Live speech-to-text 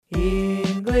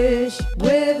English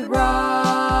with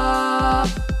Rob.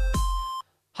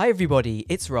 Hi everybody,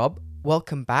 it's Rob.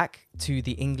 Welcome back to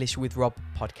the English with Rob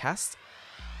podcast.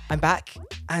 I'm back,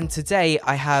 and today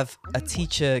I have a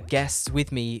teacher guest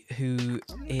with me who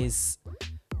is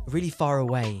really far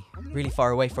away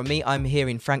from me. I'm here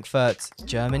in Frankfurt,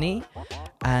 Germany,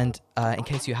 and in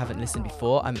case you haven't listened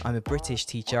before, I'm a British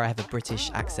teacher. I have a British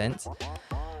accent.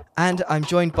 And I'm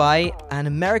joined by an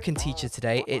American teacher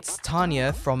today. It's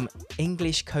Tanya from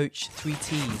English Coach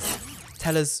 3Ts.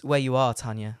 Tell us where you are,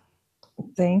 Tanya.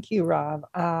 Thank you, Rob.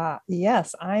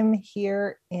 Yes, I'm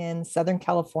here in Southern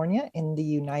California in the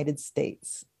United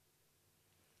States.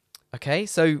 Okay,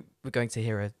 so we're going to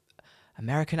hear an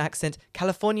American accent,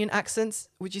 Californian accent,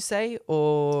 would you say,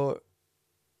 or?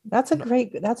 That's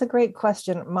a great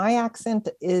question. My accent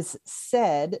is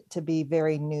said to be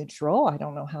very neutral. I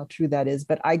don't know how true that is,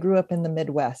 but I grew up in the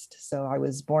Midwest. So I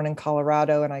was born in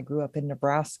Colorado and I grew up in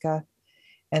Nebraska.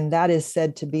 And that is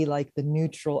said to be like the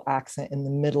neutral accent in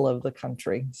the middle of the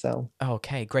country. So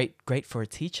okay, great for a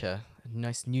teacher. A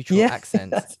nice neutral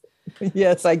accent.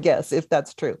 Yes, I guess, if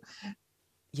that's true.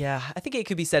 Yeah, I think it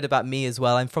could be said about me as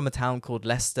well. I'm from a town called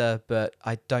Leicester, but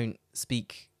I don't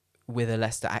speak with a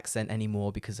Leicester accent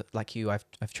anymore because, like you,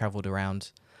 I've traveled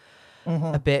around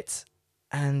a bit,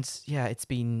 and yeah, it's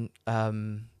been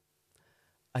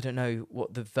I don't know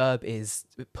what the verb is,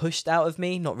 pushed out of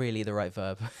me. Not really the right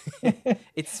verb.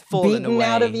 It's fallen Beaten away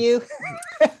out of you.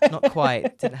 Not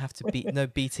quite. Didn't have to beat. No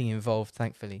beating involved,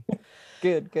 thankfully.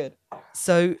 Good.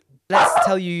 So let's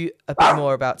tell you a bit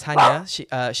more about Tanya.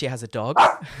 She has a dog.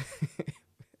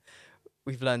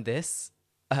 We've learned this.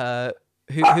 Who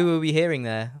are we hearing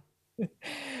there?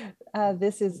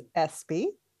 This is Espy.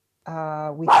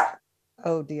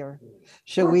 Oh dear.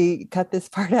 Should we cut this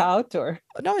part out or?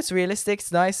 No, it's realistic.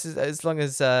 It's nice as long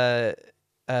as.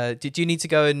 Do you need to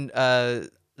go and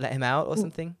let him out or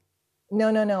something?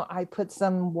 No. I put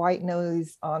some white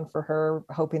noise on for her,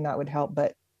 hoping that would help,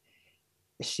 but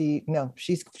she's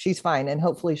fine, and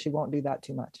hopefully she won't do that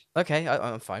too much. Okay,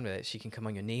 I'm fine with it. She can come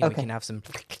on your knee, and we can have some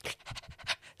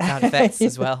sound effects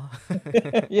as well.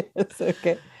 Yes.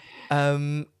 Okay.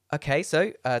 Okay,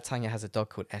 so Tanya has a dog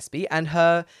called Espy, and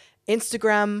her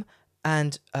Instagram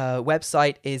and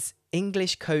website is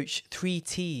English Coach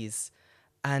 3Ts.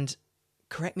 And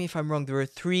correct me if I'm wrong, there are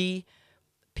 3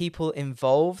 people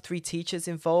involved, 3 teachers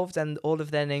involved, and all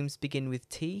of their names begin with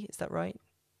T. Is that right?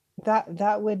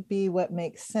 That would be what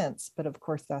makes sense, but of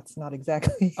course that's not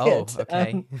exactly it. Oh,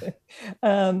 okay.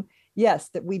 Yes,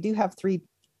 that we do have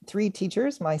three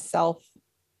teachers, myself,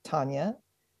 Tanya,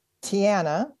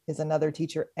 Tiana is another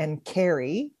teacher, and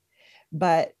Carrie,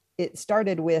 but it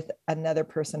started with another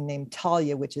person named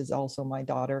Talia, which is also my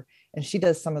daughter, and she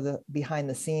does some of the behind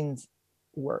the scenes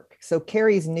work. So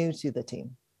Carrie's new to the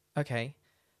team. Okay.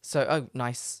 So,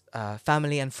 nice.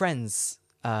 Family and friends.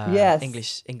 Yes.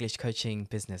 English coaching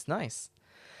business. Nice.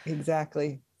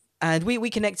 Exactly. And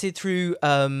we connected through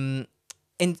Instagram.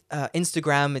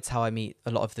 It's how I meet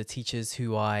a lot of the teachers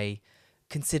who I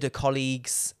consider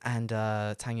colleagues, and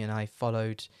Tanya and I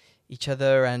followed each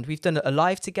other, and we've done a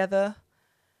live together.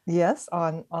 Yes,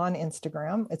 on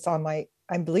Instagram. It's on I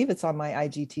believe it's on my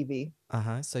IGTV.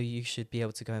 So you should be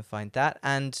able to go and find that.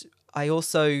 And I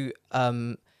also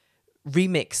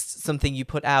remixed something you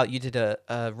put out. You did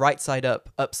a right side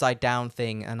up, upside down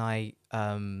thing, and I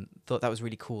thought that was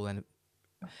really cool and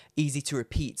easy to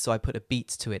repeat, so I put a beat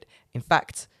to it. In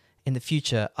fact, in the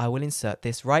future, I will insert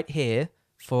this right here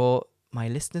for my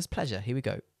listeners' pleasure. Here we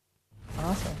go.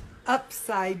 Awesome.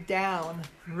 Upside down,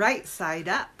 right side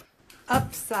up.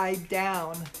 Upside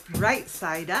down, right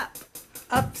side up.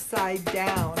 Upside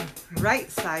down,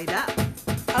 right side up.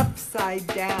 Upside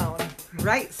down,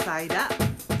 right side up.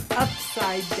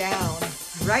 Upside down,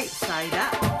 right side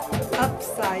up.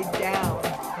 Upside down,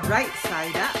 right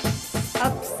side up.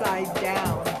 Upside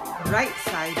down, right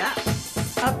side up.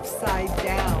 Upside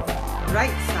down,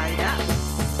 right side up.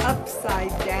 Upside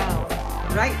down,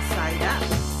 right side up.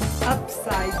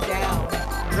 Upside down,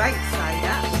 right side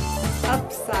up.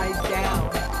 Upside down,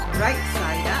 right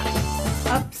side up.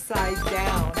 Upside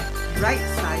down, right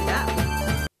side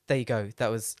up. There you go. That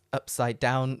was upside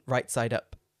down, right side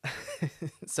up.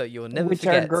 So you'll never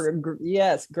forget.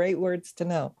 Yes, great words to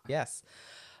know. Yes.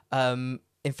 In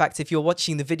fact, if you're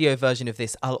watching the video version of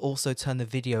this, I'll also turn the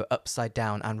video upside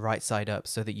down and right side up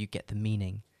so that you get the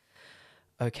meaning.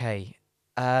 Okay.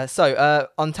 So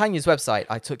on Tanya's website,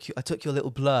 I took your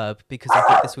little blurb because I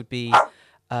thought this would be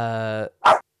a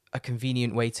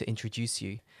convenient way to introduce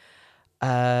you.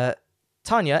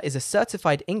 Tanya is a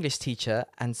certified English teacher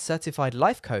and certified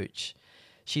life coach.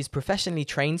 She's professionally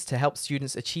trained to help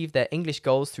students achieve their English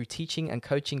goals through teaching and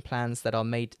coaching plans that are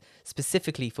made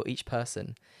specifically for each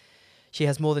person. She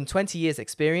has more than 20 years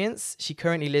experience. She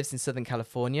currently lives in Southern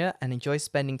California and enjoys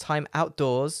spending time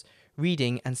outdoors,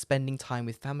 reading and spending time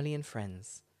with family and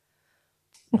friends.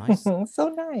 Nice. So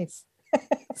nice.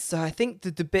 So I think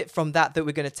the bit from that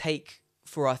we're going to take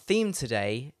for our theme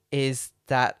today is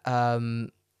that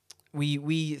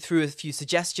we threw a few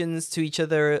suggestions to each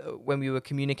other when we were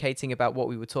communicating about what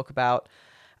we would talk about.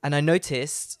 And I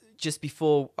noticed just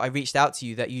before I reached out to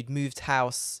you that you'd moved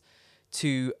house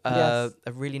to Yes.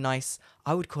 a really nice,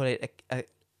 I would call it,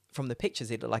 from the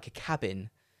pictures, it looked like a cabin.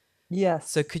 Yes.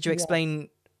 So could you yes. explain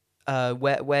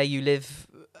where you live,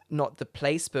 not the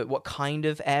place, but what kind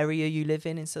of area you live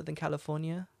in Southern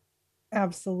California?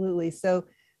 Absolutely. So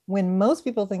when most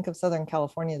people think of Southern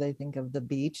California, they think of the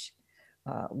beach,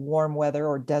 warm weather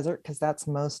or desert, because that's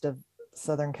most of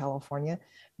Southern California.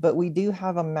 But we do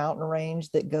have a mountain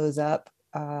range that goes up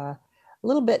a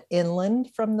little bit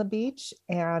inland from the beach.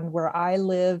 And where I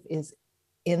live is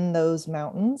in those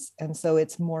mountains. And so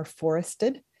it's more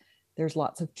forested. There's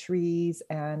lots of trees.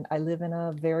 And I live in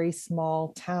a very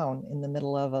small town in the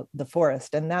middle of the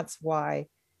forest. And that's why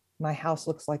my house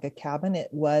looks like a cabin. It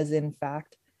was, in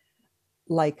fact,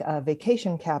 like a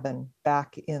vacation cabin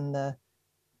back in the,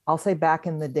 I'll say back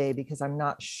in the day because I'm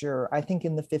not sure. I think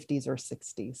in the 50s or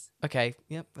 60s. Okay,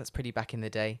 yep, that's pretty back in the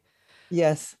day.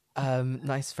 Yes.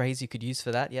 Nice phrase you could use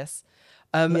for that, yes.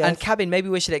 And Yes. cabin, maybe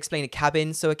we should explain a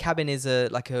cabin. So a cabin is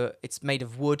it's made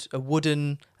of wood,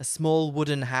 a small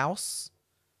wooden house.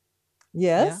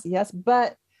 Yes, yes.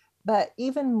 But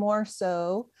even more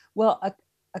so, well,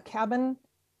 a cabin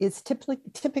is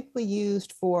typically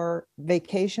used for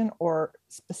vacation or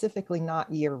specifically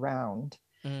not year round.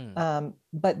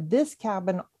 But this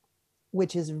cabin,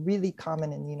 which is really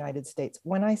common in the United States,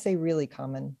 when I say really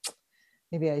common,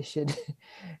 maybe I should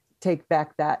take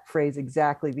back that phrase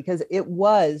exactly, because it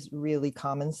was really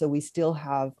common. So we still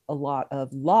have a lot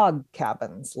of log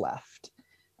cabins left,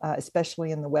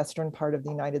 especially in the western part of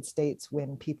the United States.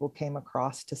 When people came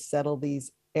across to settle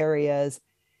these areas,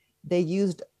 they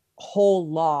used whole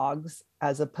logs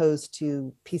as opposed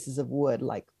to pieces of wood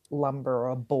like lumber or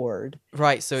a board.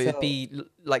 Right, so it'd be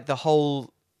like the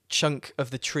whole chunk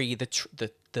of the tree,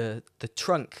 the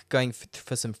trunk, going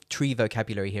for some tree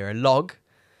vocabulary here, a log.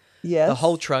 Yes. The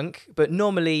whole trunk, but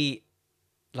normally,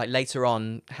 like later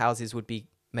on, houses would be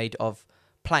made of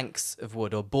planks of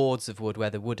wood or boards of wood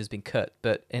where the wood has been cut.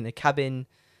 But in a cabin,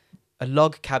 a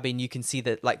log cabin, you can see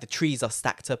that like the trees are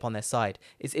stacked up on their side.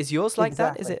 Is yours like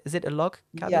Exactly. that? Is it a log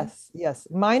cabin? Yes.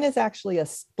 Mine is actually a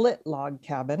split log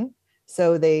cabin.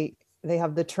 So they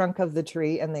have the trunk of the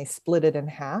tree and they split it in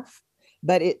half.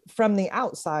 But from the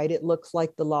outside, it looks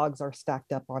like the logs are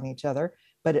stacked up on each other.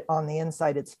 But on the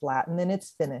inside, it's flat, and then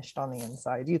it's finished on the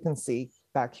inside. You can see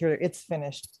back here, it's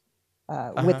finished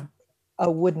with a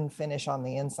wooden finish on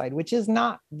the inside, which is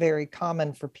not very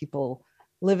common for people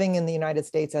living in the United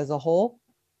States as a whole.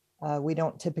 We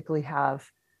don't typically have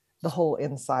the whole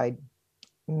inside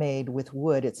made with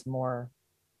wood. It's more,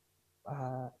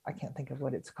 I can't think of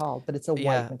what it's called, but it's a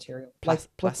white material. Like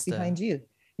what's behind you?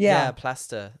 Yeah,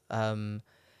 plaster.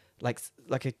 Like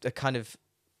a kind of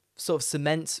sort of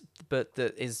cement, but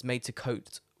that is made to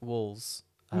coat walls.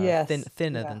 Yes.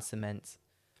 Thinner than cement.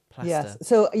 Plaster. Yes.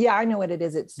 So yeah, I know what it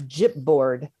is. It's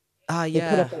gypboard. Yeah. They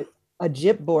put up a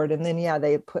gypboard, and then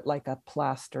they put like a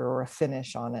plaster or a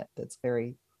finish on it that's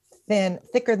very thin,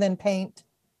 thicker than paint.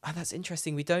 Oh, that's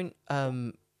interesting. We don't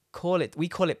call it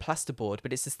plasterboard,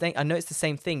 but it's the thing. I know it's the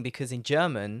same thing because in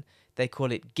German they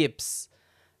call it Gips,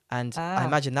 and I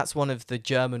imagine that's one of the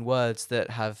German words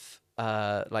that have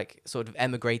like sort of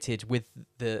emigrated with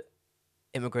the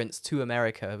immigrants to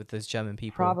America with those German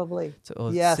people. Probably.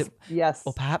 Yes.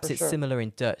 Or perhaps it's similar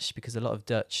in Dutch, because a lot of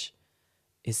Dutch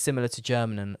is similar to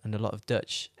German, and a lot of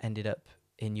Dutch ended up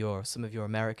in some of your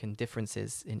American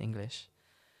differences in English.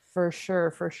 For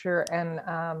sure.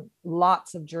 And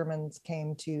lots of Germans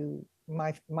came to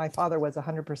my father was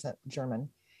 100% German.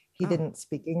 He didn't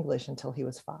speak English until he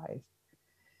was 5.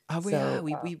 Oh,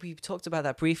 we talked about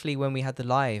that briefly when we had the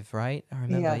live, right? I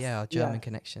remember, our German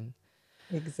connection.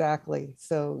 Exactly.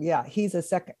 So yeah,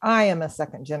 I am a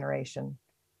second generation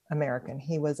American.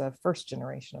 He was a first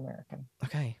generation American.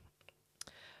 Okay.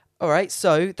 All right.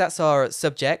 So that's our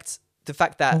subject. The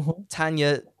fact that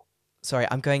Tanya, sorry,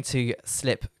 I'm going to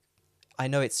slip. I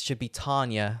know it should be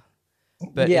Tanya,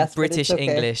 but in British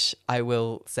English, I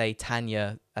will say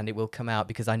Tanya, and it will come out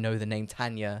because I know the name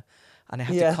Tanya, and I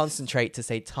have to concentrate to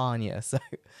say Tanya. So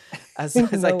as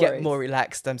I get more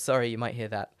relaxed, I'm sorry, you might hear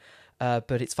that.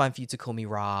 But it's fine for you to call me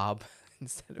Rob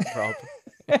instead of Rob.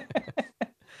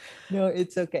 No,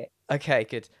 it's okay. Okay,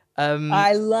 good.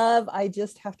 I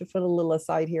just have to put a little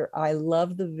aside here. I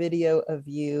love the video of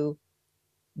you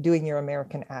doing your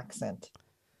American accent.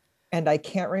 And I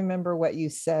can't remember what you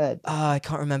said. I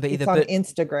can't remember either, It's on but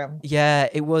Instagram. yeah,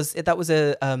 that was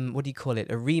a what do you call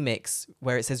it? A remix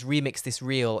where it says remix this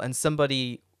reel, and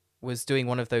somebody was doing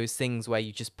one of those things where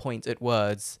you just point at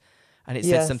words, and it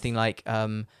said Yes. something like,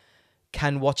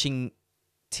 "Can watching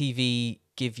TV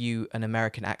give you an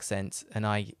American accent?" And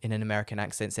I, in an American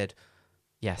accent, said,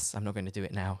 "Yes, I'm not going to do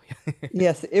it now."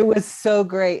 Yes, it was so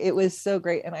great. It was so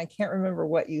great. And I can't remember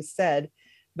what you said,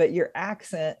 but your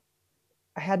accent,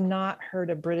 I had not heard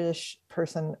a British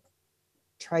person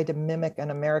try to mimic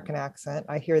an American accent.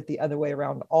 I hear it the other way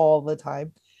around all the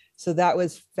time. So that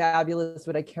was fabulous,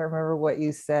 but I can't remember what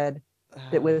you said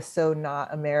that was so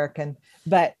not American.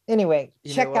 But anyway, You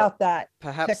know check what? out that.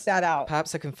 Perhaps Check that out.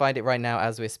 Perhaps I can find it right now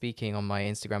as we're speaking on my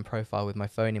Instagram profile with my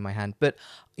phone in my hand. But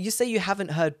you say you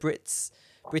haven't heard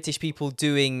British people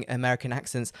doing American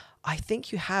accents. I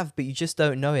think you have, but you just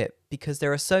don't know it because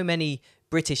there are so many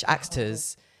British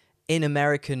actors in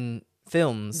American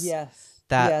films Yes.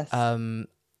 that Yes.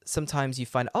 sometimes you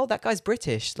find, oh, that guy's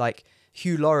British, like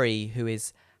Hugh Laurie, who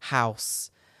is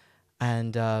House,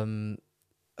 and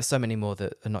so many more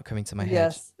that are not coming to my head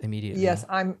Yes. immediately.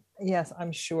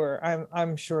 I'm sure.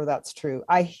 I'm sure that's true.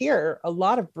 I hear a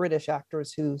lot of British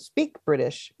actors who speak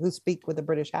British, who speak with a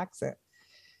British accent.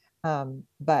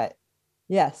 But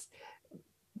yes,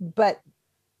 but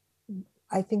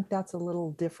I think that's a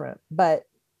little different. But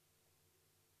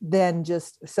then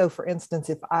just so for instance,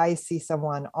 if I see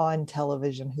someone on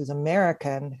television who's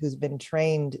American, who's been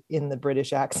trained in the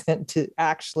British accent to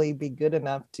actually be good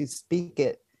enough to speak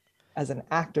it as an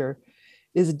actor,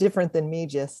 is different than me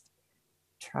just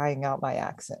trying out my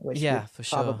accent, which Yeah, would for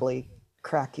sure. probably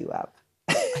crack you up.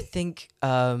 I think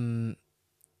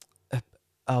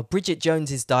Bridget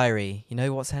Jones's Diary, you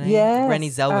know what's her name? Yes, Renée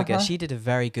Zellweger. uh-huh. She did a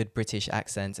very good British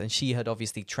accent, and she had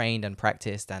obviously trained and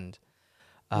practiced and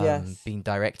Yes. been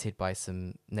directed by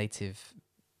some native,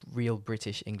 real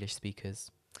British English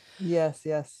speakers. Yes,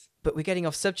 yes. But we're getting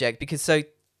off subject because, so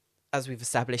as we've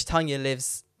established, Tanya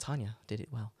did it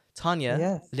well. Tanya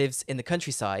Yes. lives in the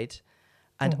countryside,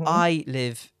 and Mhm. I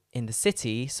live in the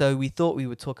city. So we thought we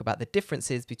would talk about the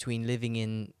differences between living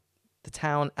in the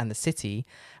town and the city.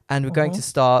 And we're going to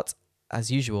start,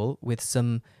 as usual, with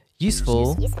some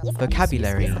useful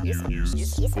vocabulary.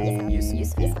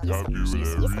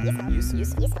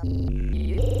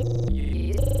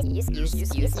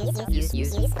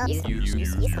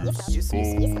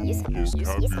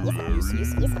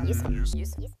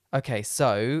 Okay,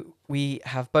 so we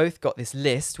have both got this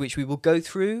list, which we will go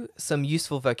through some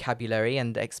useful vocabulary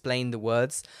and explain the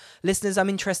words. Listeners, I'm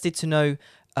interested to know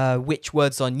which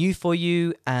words are new for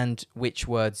you and which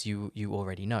words you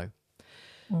already know.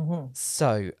 Mhm.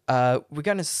 So we're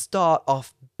going to start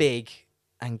off big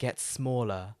and get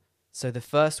smaller. So the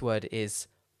first word is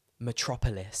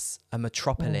metropolis. A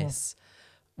metropolis.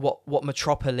 What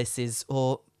metropolis is,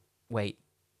 or wait,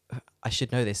 I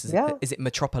should know this. Yeah. Is it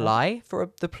metropoli for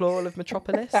the plural of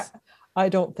metropolis? I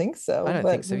don't think so. I don't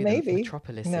but think so either. Maybe.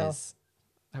 Metropolises.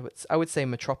 No. I would say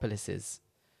metropolises.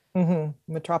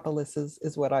 Metropolis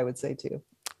is what I would say too.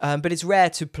 But it's rare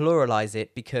to pluralize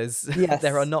it because Yes.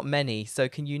 there are not many. So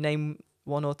can you name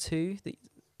one or two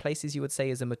places you would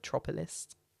say is a metropolis?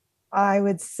 I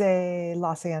would say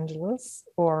Los Angeles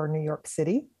or New York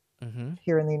City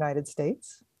here in the United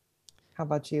States. How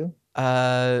about you?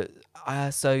 So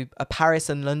Paris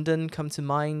and London come to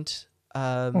mind.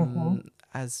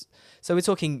 So we're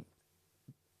talking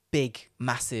big,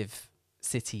 massive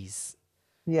cities.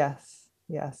 Yes,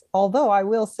 yes. Although I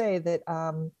will say that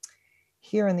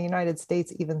here in the United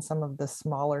States, even some of the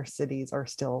smaller cities are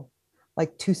still,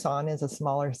 like Tucson is a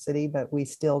smaller city, but we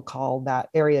still call that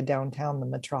area downtown the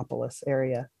metropolis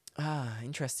area. Ah,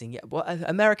 interesting. Yeah, well,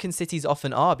 American cities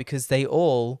often are because they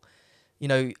all,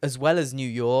 as well as New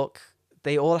York,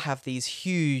 they all have these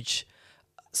huge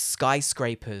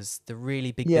skyscrapers. The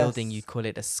really big building, you call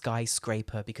it a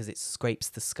skyscraper because it scrapes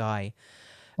the sky.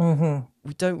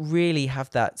 We don't really have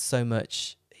that so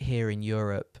much here in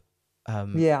Europe.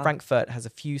 Frankfurt has a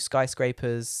few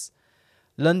skyscrapers.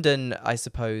 London, I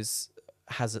suppose,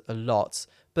 has a lot.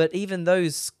 But even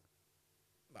those,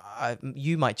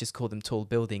 you might just call them tall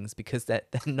buildings because they're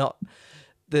not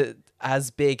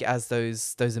as big as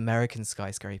those American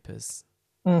skyscrapers.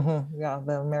 Yeah,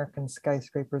 the American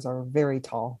skyscrapers are very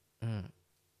tall.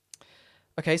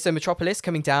 Okay, so metropolis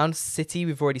coming down, city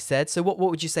we've already said. So what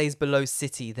would you say is below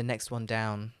city, the next one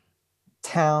down?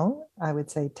 Town, I would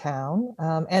say town.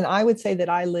 And I would say that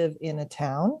I live in a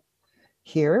town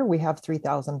here. We have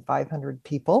 3,500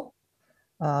 people.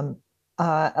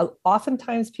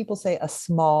 Oftentimes people say a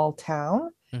small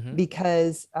town Mm-hmm.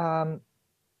 because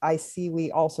I see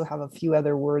we also have a few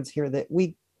other words here that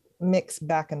we mix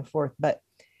back and forth. But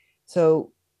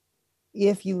so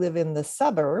if you live in the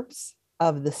suburbs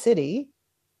of the city,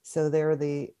 so they're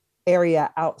the area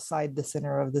outside the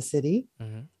center of the city,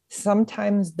 Mm-hmm.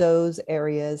 sometimes those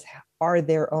areas are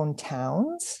their own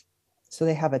towns. So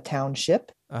they have a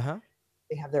township, Uh-huh.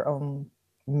 they have their own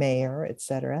mayor,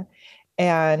 etc.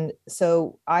 And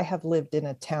so I have lived in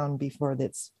a town before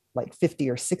that's like 50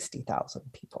 or 60,000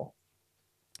 people.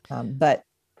 But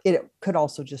it could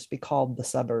also just be called the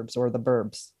suburbs or the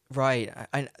burbs. Right.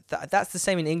 That's the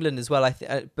same in England as well.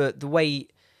 But the way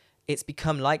it's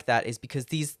become like that is because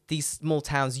these small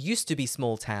towns used to be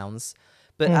small towns,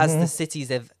 but as the Mhm. cities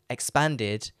have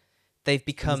expanded, they've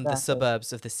become the Exactly.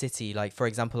 suburbs of the city. Like, for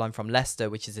example, I'm from Leicester,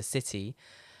 which is a city,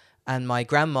 and my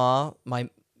grandma, my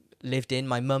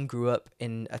mum grew up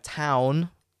in a town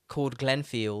called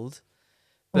Glenfield.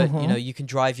 But Mhm. you can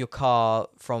drive your car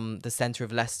from the center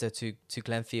of Leicester to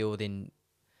Glenfield in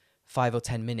 5 or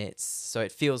 10 minutes, so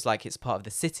it feels like it's part of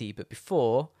the city. But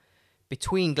before,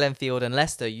 between Glenfield and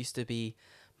Leicester used to be,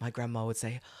 my grandma would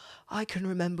say, I can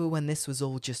remember when this was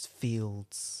all just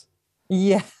fields.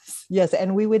 Yes, yes.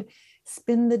 And we would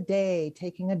spend the day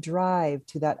taking a drive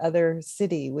to that other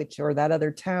city, or that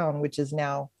other town, which is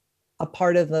now a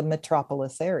part of the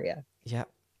metropolis area. Yeah.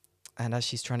 And as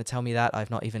she's trying to tell me that, I've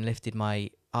not even lifted my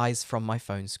eyes from my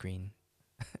phone screen.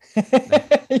 No,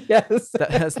 Yes.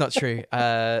 that's not true.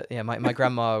 Yeah, my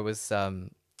grandma was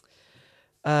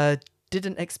uh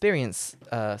didn't experience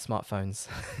smartphones.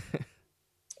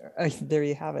 There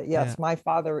you have it. Yeah. Yes, my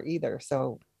father either.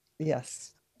 So,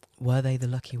 yes. Were they the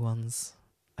lucky ones?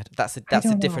 That's a I that's a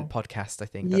don't different know. podcast, I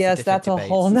think. That's a Yes, different that's a debate.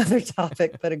 whole nother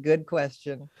topic, but a good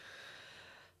question.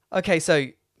 Okay, so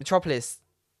metropolis,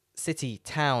 city,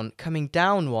 town, coming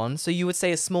down one. So you would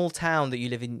say a small town that you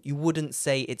live in, you wouldn't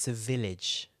say it's a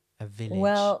village. A village.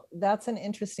 Well, that's an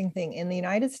interesting thing. In the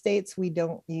United States, we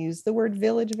don't use the word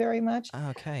village very much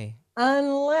Okay.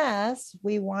 unless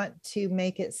we want to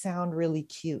make it sound really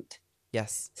cute.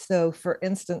 Yes. So, for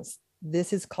instance,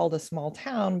 this is called a small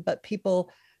town, but people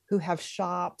who have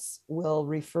shops will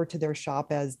refer to their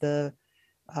shop as the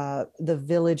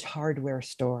village hardware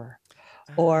store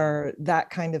or that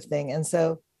kind of thing. And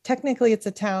so, technically, it's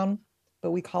a town,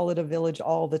 but we call it a village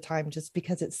all the time just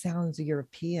because it sounds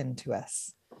European to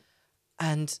us.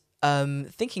 And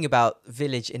thinking about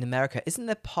village in America, isn't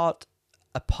there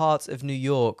a part of New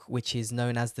York which is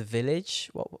known as the village?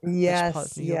 Which part of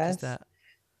Yes, New York is yes. that?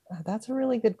 That's a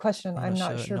really good question. I'm I'm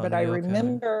not not sure. sure, Not but New I York.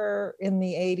 remember in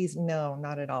the 80s, no,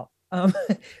 not at all.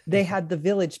 They had the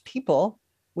Village People,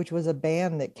 which was a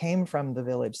band that came from the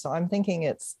village. So I'm thinking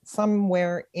it's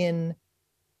somewhere in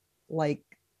like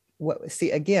see,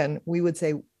 again, we would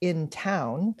say in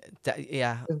town.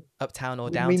 Yeah, uptown or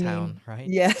When we mean, downtown, right?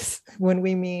 yes, when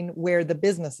we mean where the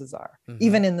businesses are, Mm-hmm.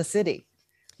 even in the city.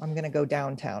 I'm going to go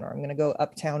downtown or I'm going to go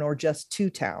uptown or just to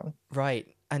town. Right.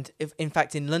 And if, in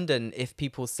fact, in London, if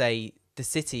people say the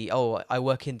city, oh, I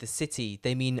work in the city,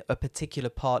 they mean a particular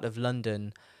part of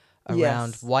London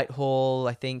around Yes, Whitehall,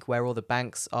 I think, where all the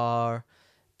banks are.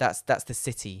 That's the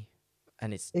city,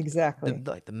 and it's exactly.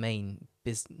 the main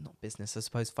not business, I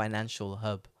suppose, financial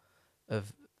hub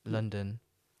of London.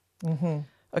 Mhm.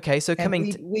 Okay, so And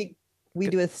coming we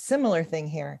do a similar thing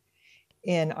here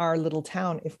in our little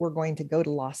town. If we're going to go to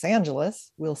Los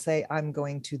Angeles, we'll say I'm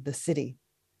going to the city,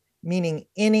 meaning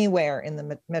anywhere in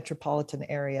the metropolitan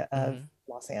area of Mhm.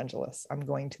 Los Angeles. I'm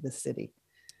going to the city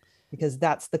because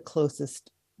that's the closest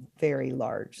very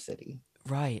large city.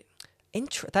 Right.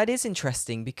 That is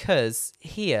interesting because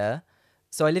here,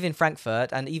 so I live in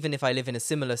Frankfurt, and even if I live in a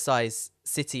similar size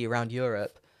city around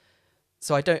Europe,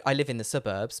 so I live in the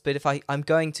suburbs, but if I'm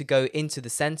going to go into the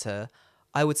center,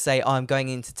 I would say, oh, I'm going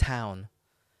into town.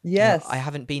 I Yes,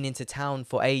 haven't been into town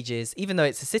for ages, even though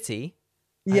it's a city.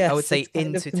 I would yes, say it's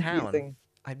kind of into town. confusing.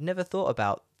 I've never thought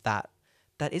about that.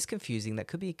 That is confusing. That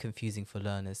could be confusing for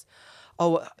learners.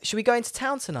 Oh, should we go into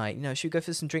town tonight? Should we go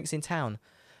for some drinks in town?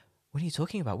 What are you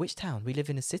talking about? Which town? We live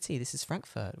in a city. This is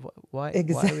Frankfurt. Why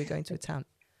are we going to a town?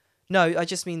 No, I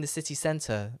just mean the city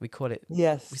center. We call it, we say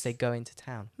Yes, go into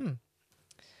town.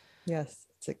 yes,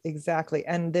 exactly.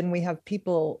 And then we have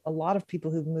a lot of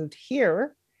people who've moved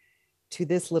here to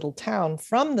this little town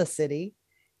from the city.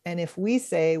 And if we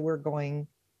say we're going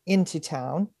into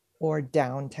town or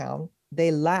downtown,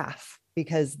 they laugh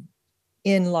because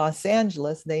in Los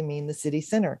Angeles, they mean the city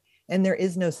center. And there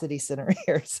is no city center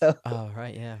here. So, Oh,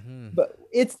 right. Yeah. but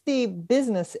it's the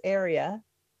business area.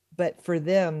 But for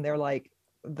them, they're like,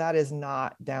 that is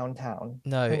not downtown.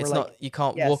 No, And we're it's like, not. You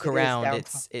can't yes, walk it is around.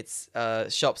 downtown. It's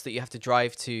shops that you have to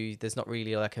drive to. There's not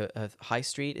really like a high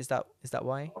street. Is that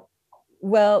why?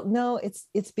 Well, no, it's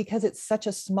because it's such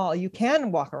a small, you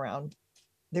can walk around.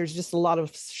 There's just a lot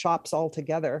of shops all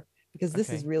together because this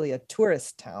is Okay. really a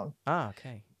tourist town. Ah,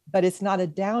 okay. But it's not a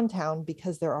downtown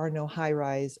because there are no high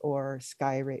rise or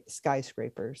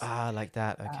skyscrapers. Ah, like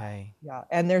that. Uh, Okay. yeah,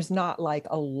 and there's not like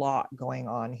a lot going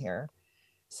on here.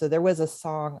 So there was a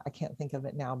song, I can't think of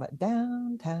it now, but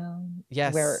downtown,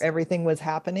 where Yes. everything was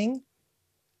happening.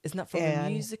 Isn't that from a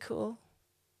And musical?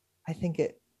 I think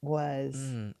it was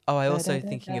Oh, I da, also da, da,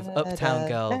 thinking of da, Uptown da,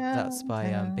 Girl. That's by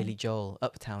downtown. Billy Joel.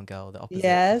 Uptown Girl, the opposite.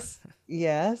 Yes,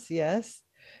 yes, yes.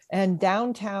 And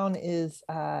downtown is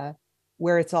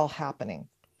where it's all happening.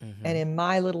 And in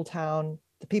my little town,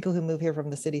 the people who move here from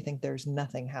the city think there's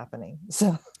nothing happening.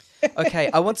 So Okay,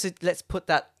 let's put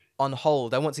that on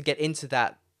hold. I want to get into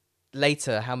that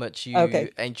later, how much you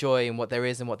okay, enjoy and what there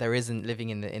is and what there isn't living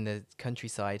in the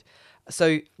countryside.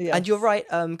 So, and you're yes.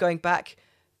 right, going back,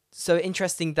 so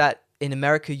interesting that in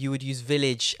America you would use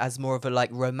village as more of a like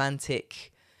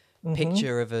romantic Mhm.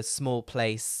 picture of a small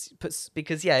place.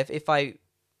 Because yeah, if I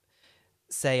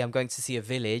say I'm going to see a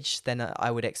village, then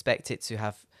I would expect it to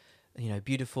have,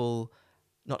 beautiful,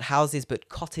 not houses, but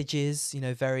cottages,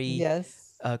 very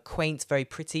Yes, quaint, very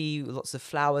pretty, lots of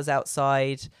flowers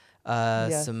outside,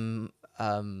 yes, some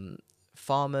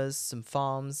farmers, some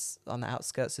farms on the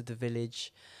outskirts of the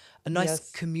village, a nice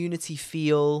yes, community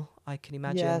feel, I can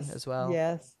imagine yes, as well.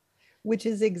 yes. Which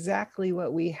is exactly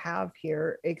what we have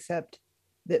here, except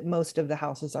that most of the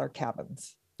houses are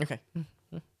cabins. Okay.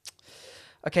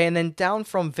 Okay, and then down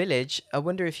from village, I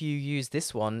wonder if you use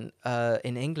this one.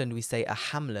 In England, we say a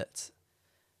hamlet.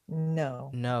 No,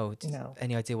 No, no.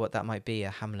 any idea what that might be? A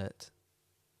hamlet.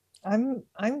 I'm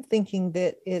thinking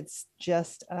that it's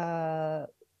just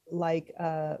like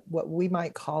what we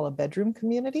might call a bedroom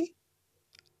community.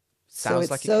 So Sounds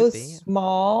it's like it so could be.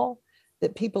 small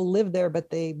that people live there, but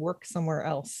they work somewhere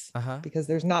else Uh huh. because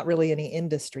there's not really any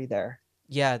industry there.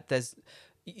 Yeah,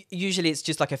 usually it's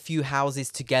just like a few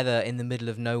houses together in the middle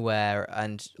of nowhere,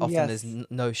 and often there's Yes.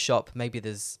 no shop. Maybe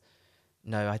there's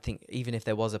no. I think even if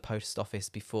there was a post office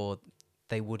before,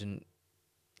 they wouldn't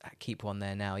keep one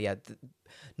there now. Yeah,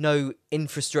 no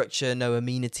infrastructure, no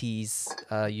amenities.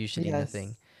 Usually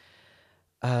nothing.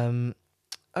 Yes. Um,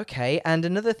 okay, and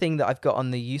another thing that I've got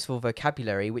on the useful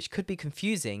vocabulary, which could be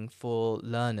confusing for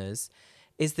learners,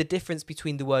 is the difference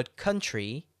between the word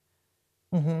country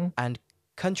Mm-hmm. and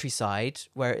countryside,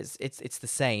 where it's the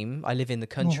same. I live in the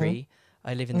Mm-hmm. country.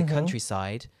 I live in the Mm-hmm.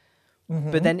 countryside. But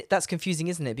Mm-hmm. then that's confusing,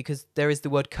 isn't it? Because there is the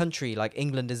word country, like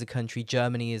England is a country,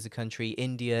 Germany is a country,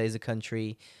 India is a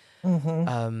country. Mm-hmm.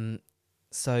 Um,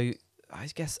 so I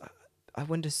guess I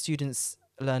wonder, students,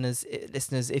 learners,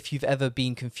 listeners, if you've ever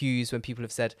been confused when people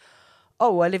have said,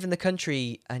 "Oh, I live in the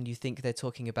country," and you think they're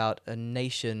talking about a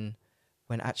nation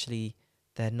when actually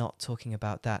they're not talking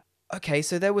about that. Okay,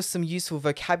 so there was some useful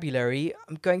vocabulary.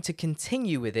 I'm going to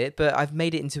continue with it, but I've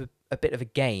made it into a bit of a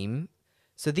game.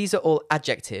 So these are all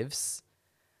adjectives,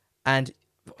 and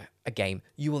a game.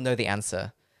 You will know the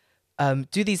answer.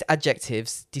 Do these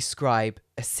adjectives describe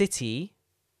a city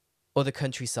or the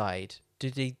countryside? Do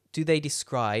they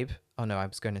describe? Oh no, I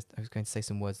was going to say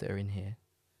some words that are in here.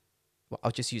 Well,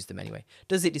 I'll just use them anyway.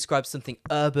 Does it describe something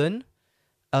urban?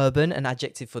 Urban, an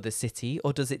adjective for the city,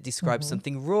 or does it describe Mm-hmm.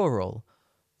 something rural?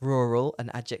 Rural,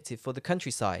 an adjective for the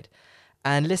countryside.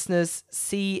 And listeners,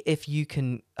 see if you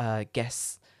can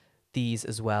guess these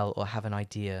as well or have an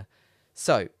idea.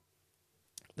 So,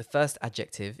 the first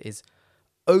adjective is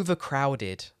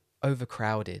overcrowded.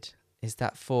 Overcrowded. Is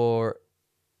that for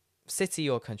city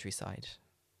or countryside?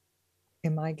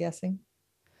 Am I guessing?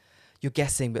 You're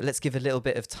guessing, but let's give a little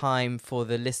bit of time for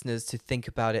the listeners to think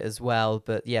about it as well.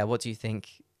 But yeah, what do you think?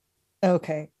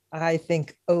 Okay. I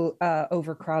think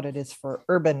overcrowded is for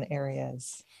urban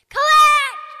areas.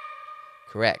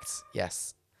 Correct.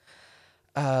 Yes.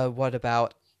 What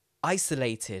about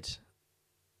isolated?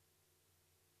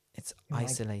 It's Am I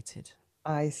isolated.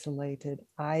 isolated?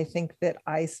 I think that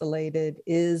isolated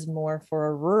is more for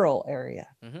a rural area.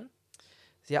 Mm-hmm.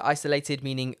 So yeah, isolated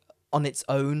meaning on its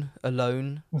own,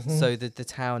 alone. Mm-hmm. So the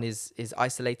town is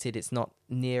isolated. It's not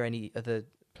near any other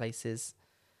places.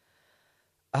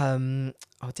 I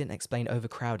didn't explain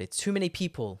overcrowded. Too many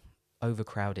people.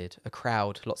 Overcrowded. A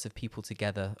crowd. Lots of people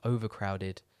together.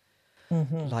 Overcrowded.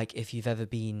 Mm-hmm. Like if you've ever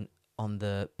been on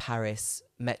the Paris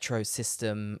metro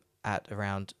system at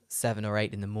around 7 or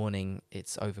 8 in the morning,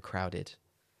 it's overcrowded.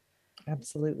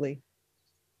 Absolutely.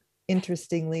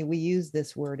 interestingly, we use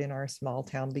this word in our small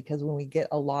town because when we get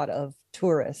a lot of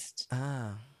tourists,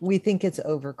 we think it's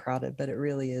overcrowded, but it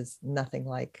really is nothing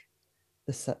like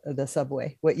the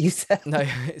subway, what you said. No,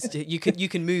 you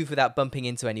can move without bumping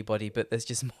into anybody, but there's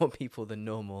just more people than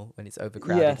normal when it's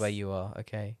overcrowded where you are.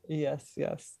 Okay. Yes.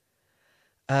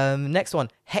 Next one,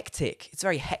 hectic. It's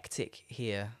very hectic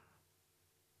here.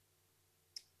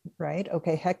 Right.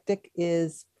 Okay. Hectic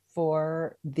is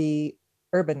for the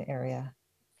urban area.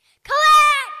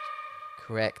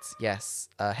 Correct. Yes.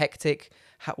 Hectic.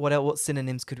 What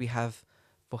synonyms could we have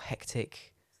for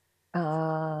hectic?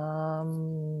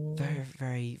 Very,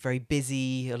 very, very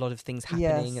busy. A lot of things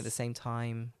happening at the same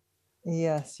time.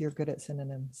 Yes, you're good at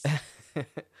synonyms.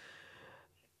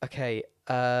 Okay.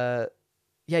 Yeah,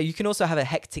 you can also have a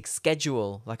hectic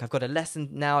schedule. Like I've got a lesson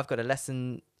now. I've got a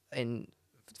lesson in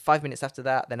 5 minutes after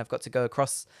that. Then I've got to go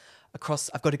across.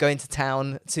 I've got to go into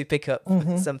town to pick up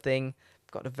something.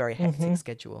 I've got a very hectic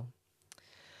schedule.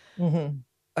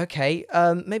 Okay.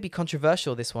 Maybe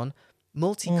controversial, this one.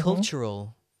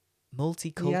 Multicultural.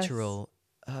 Multicultural,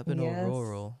 urban or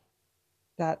rural.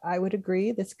 That I would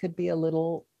agree. This could be a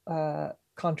little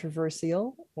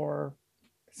controversial, or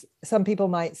some people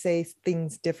might say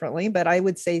things differently, but I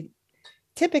would say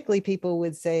typically people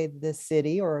would say the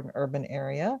city or an urban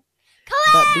area.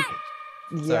 But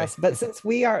since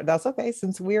that's okay.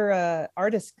 Since we're a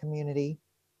artist community,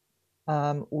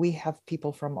 we have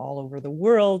people from all over the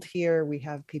world here. We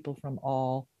have people from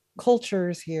all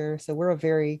cultures here. So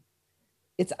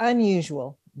it's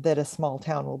unusual that a small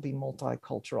town will be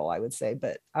multicultural, I would say,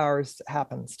 but ours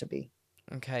happens to be.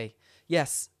 Okay.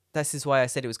 Yes, this is why I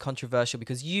said it was controversial,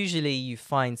 because usually you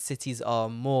find cities are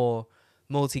more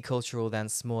multicultural than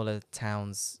smaller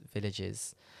towns,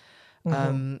 villages.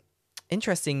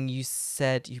 Interesting, you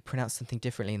said you pronounced something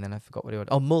differently and then I forgot what it was.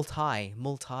 Oh, multicultural.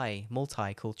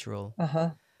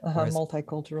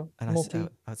 Multicultural. And I would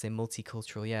say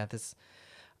multicultural. Yeah,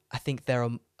 I think there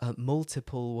are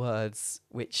multiple words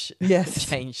which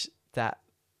change that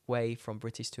way from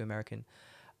British to American.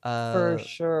 For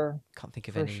sure. Can't think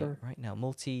of any right now.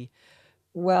 The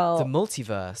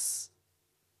multiverse.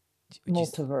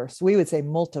 Multiverse. We would say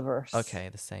multiverse. Okay,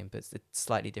 the same, but it's a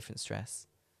slightly different stress.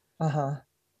 Okay.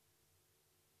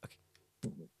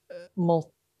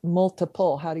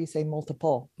 Multiple. How do you say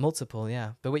multiple? Multiple,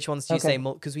 yeah. But which ones do you say?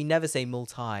 Because we never say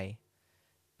multi.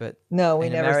 But no, we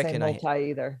never say multi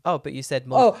either. Oh, but you said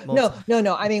no.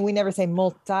 I mean, we never say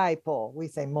multiple. We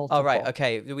say multiple. Oh, right.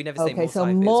 Okay. We never say multi. So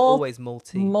it's always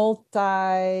multi.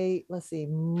 Let's see.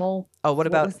 What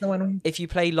about if you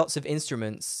play lots of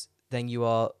instruments, then you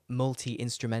are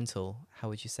multi-instrumental. How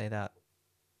would you say that?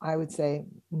 I would say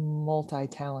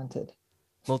multi-talented.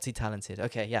 Multi-talented.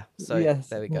 Okay. Yeah. So yes,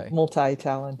 there we go.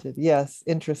 Multi-talented. Yes.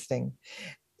 Interesting.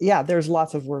 Yeah, there's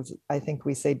lots of words I think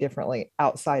we say differently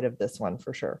outside of this one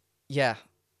for sure. Yeah,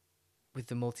 with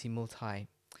the multi.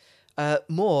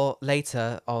 More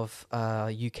later of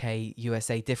UK,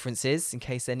 USA differences, in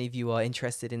case any of you are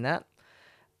interested in that.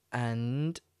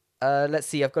 And let's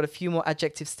see, I've got a few more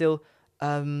adjectives still.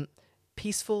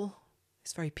 Peaceful.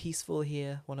 It's very peaceful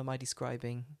here. What am I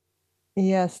describing?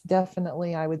 Yes,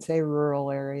 definitely. I would say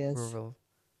rural areas. Rural.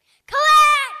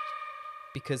 Correct!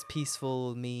 Because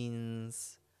peaceful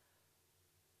means...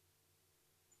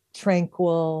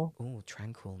 tranquil. Oh,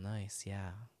 tranquil. Nice.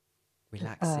 Yeah.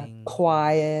 Relaxing.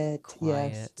 Quiet.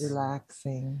 Yes.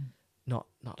 Relaxing. Not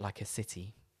like a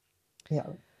city. Yeah.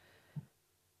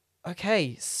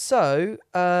 Okay. So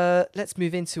let's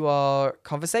move into our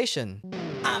conversation.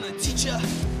 I'm a teacher.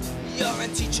 You're a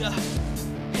teacher.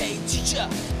 Hey, teacher.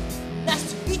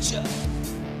 Nice to meet you.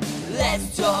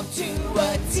 Let's talk to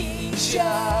a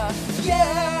teacher.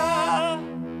 Yeah.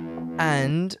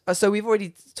 And so we've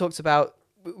already talked about...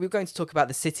 We're going to talk about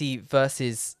the city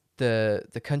versus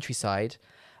the countryside.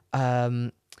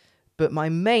 But my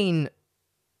main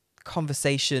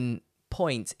conversation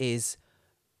point is,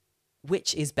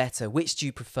 which is better? Which do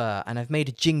you prefer? And I've made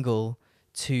a jingle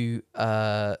to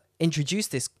introduce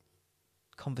this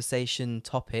conversation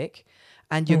topic.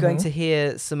 And you're going to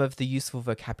hear some of the useful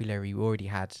vocabulary we already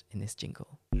had in this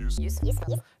jingle.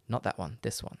 Not that one,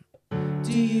 this one.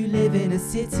 Do you live in a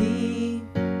city?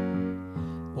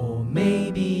 Or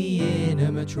maybe in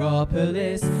a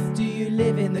metropolis? Do you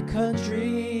live in the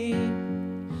country?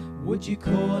 Would you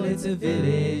call it a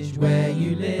village where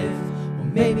you live? Or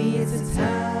maybe it's a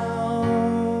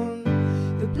town,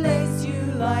 the place you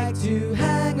like to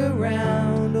hang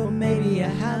around? Or maybe a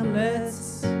hamlet?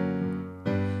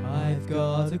 I've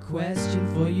got a question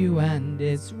for you, and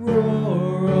it's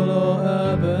rural or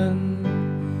urban.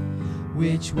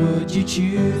 Which would you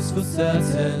choose for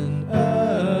certain,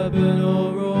 urban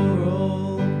or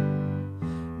rural?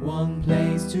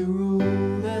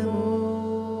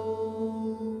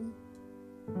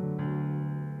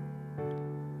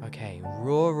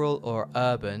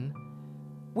 urban,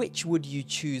 which would you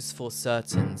choose for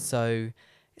certain? So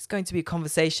it's going to be a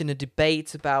conversation, a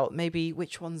debate about maybe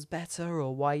which one's better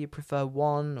or why you prefer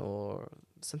one or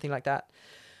something like that.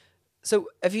 So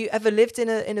have you ever lived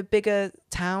in a bigger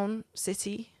town,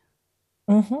 city?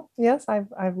 Yes,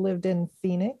 I've lived in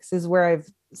Phoenix, is where I've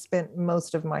spent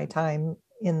most of my time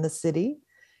in the city.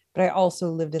 But I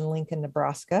also lived in Lincoln,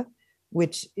 Nebraska,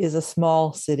 which is a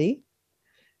small city.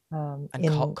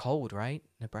 And cold, right?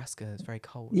 Nebraska is very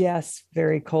cold. Yes,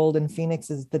 very cold. And Phoenix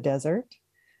is the desert.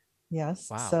 Yes.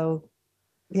 Wow. So,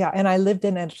 yeah. And I lived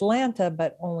in Atlanta,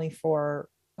 but only for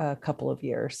a couple of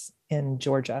years in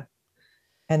Georgia.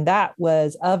 And that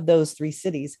was, of those three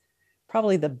cities,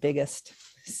 probably the biggest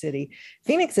city.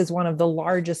 Phoenix is one of the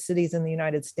largest cities in the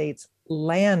United States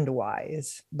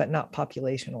land-wise, but not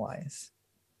population-wise.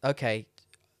 Okay.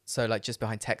 So like just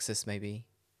behind Texas, maybe.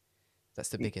 That's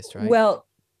the biggest, right?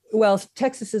 Well,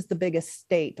 Texas is the biggest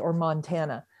state, or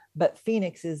Montana, but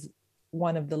Phoenix is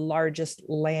one of the largest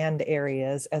land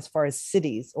areas as far as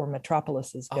cities or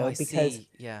metropolises go. I because see.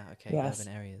 Yeah. Okay. yes,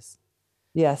 Urban areas.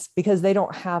 yes, because they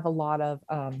don't have a lot of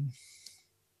I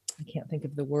can't think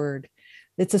of the word.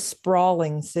 It's a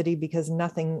sprawling city because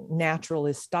nothing natural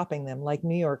is stopping them. Like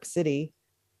New York City,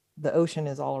 the ocean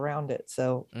is all around it.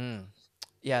 So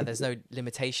yeah, there's no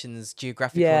limitations,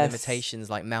 geographical yes, limitations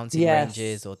like mountain yes,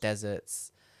 ranges or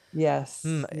deserts. yes,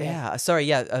 yes. Yeah. Sorry.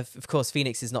 Yeah. Of course,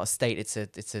 Phoenix is not a state. It's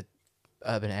a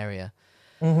urban area.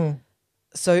 Mm-hmm.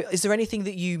 So, is there anything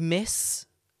that you miss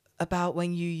about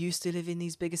when you used to live in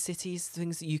these bigger cities?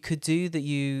 Things that you could do that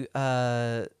you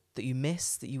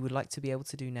miss that you would like to be able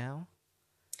to do now?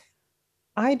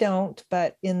 I don't,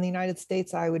 but in the United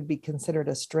States, I would be considered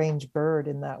a strange bird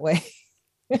in that way.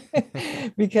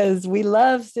 Because we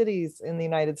love cities in the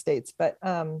United States, but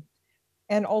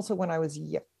and also when I was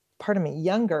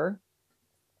younger,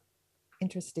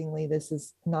 interestingly, this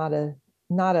is not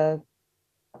a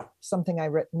something I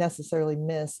necessarily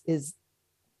miss, is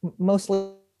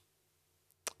mostly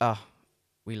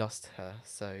we lost her.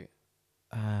 So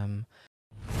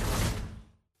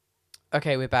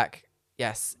okay, we're back.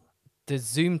 Yes, the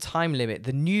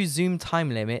new Zoom time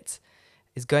limit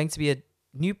is going to be a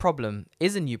new problem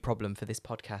for this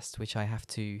podcast, which I have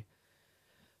to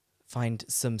find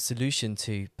some solution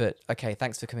to. But okay,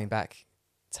 thanks for coming back,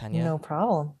 Tanya. No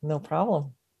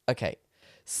problem. Okay,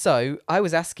 so I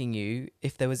was asking you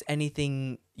if there was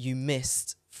anything you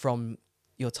missed from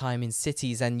your time in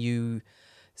cities, and you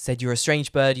said you're a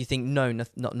strange bird. You think no,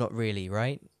 not really,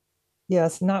 right?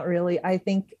 Yes, not really. I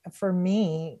think for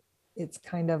me, it's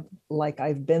kind of like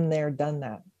I've been there, done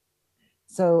that.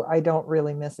 So I don't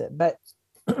really miss it. But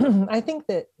I think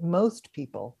that most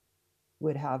people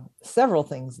would have several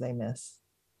things they miss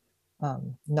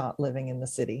not living in the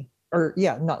city.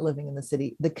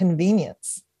 The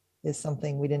convenience is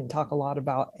something we didn't talk a lot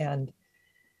about. And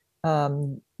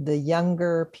the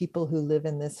younger people who live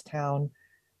in this town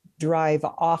drive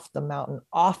off the mountain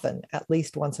often, at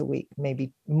least once a week,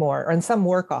 maybe more. And some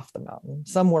work off the mountain,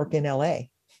 some work in LA.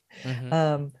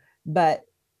 Mm-hmm. But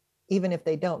even if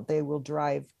they don't, they will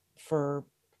drive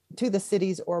to the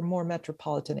cities or more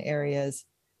metropolitan areas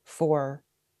for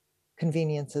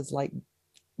conveniences like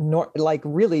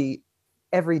really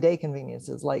everyday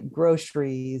conveniences like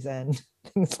groceries and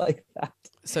things like that.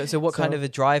 So what kind of a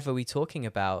drive are we talking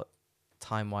about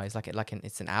time-wise?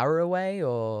 It's an hour away,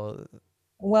 or?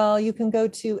 Well, you can go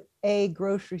to a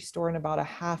grocery store in about a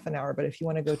half an hour, but if you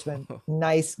want to go to a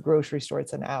nice grocery store,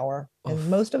 it's an hour. And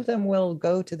most of them will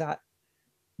go to that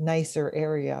nicer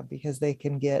area because they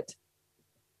can get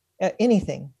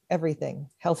anything, everything,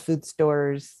 health food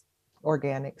stores,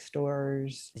 organic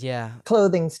stores, yeah,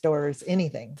 clothing stores,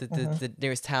 anything. The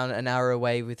nearest town an hour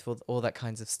away with all that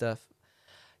kinds of stuff.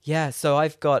 Yeah, so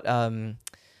I've got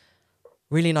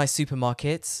really nice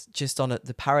supermarkets just on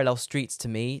the parallel streets to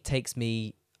me. It takes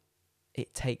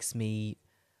me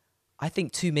I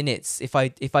think 2 minutes. If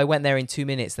I went there in 2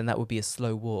 minutes, then that would be a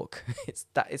slow walk.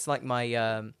 It's like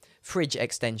my fridge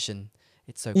extension.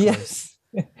 It's so close. Yes.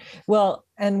 Well,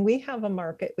 and we have a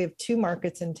market. We have two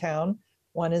markets in town.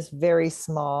 One is very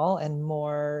small and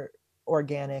more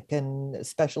organic and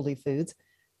specialty foods.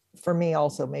 For me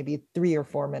also, maybe 3 or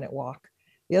 4 minute walk.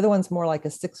 The other one's more like a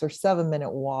 6 or 7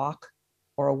 minute walk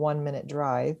or a 1 minute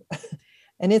drive.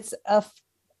 And it's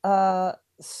a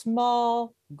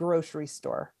small grocery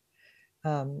store.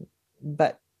 And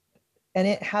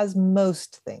it has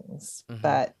most things,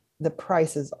 but the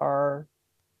prices are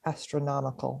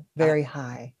astronomical, very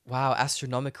high. Wow,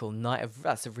 astronomical.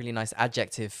 That's a really nice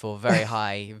adjective for very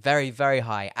high. Very, very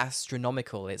high.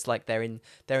 Astronomical. It's like they're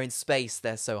in space.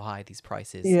 They're so high, these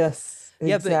prices. Yes,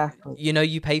 Yeah, but exactly. you know,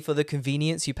 you pay for the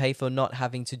convenience. You pay for not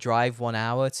having to drive 1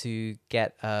 hour to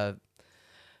get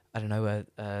I don't know,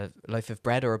 a loaf of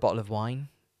bread or a bottle of wine.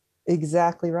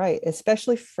 Exactly right.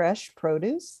 Especially fresh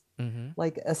produce, Mm-hmm.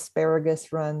 like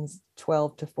asparagus runs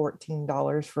 $12 to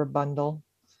 $14 for a bundle.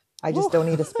 I just Woo. don't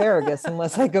eat asparagus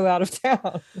unless I go out of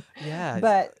town. Yeah.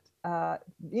 But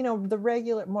the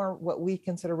regular, more what we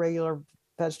consider regular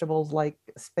vegetables like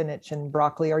spinach and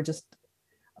broccoli are just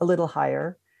a little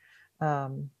higher.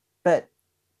 But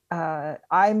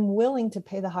I'm willing to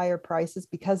pay the higher prices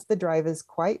because the drive is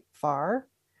quite far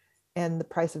and the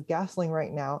price of gasoline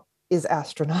right now is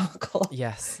astronomical.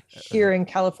 Yes. Here in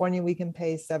California, we can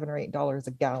pay $7 or $8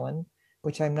 a gallon,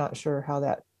 which I'm not sure how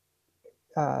that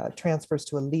transfers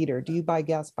to a liter. Do you buy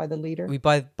gas by the liter? We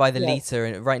buy by the Yes. liter,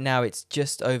 and right now it's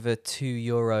just over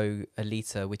 €2 a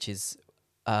liter, which is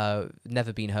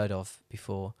never been heard of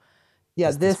before. Yeah,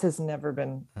 This- this has never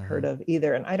been heard Uh-huh. of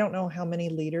either. And I don't know how many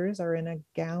liters are in a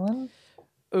gallon,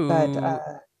 Ooh,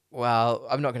 but well,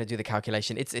 I'm not going to do the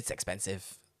calculation. It's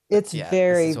expensive. it's Yeah,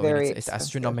 very, this is what we need very to- It's expensive.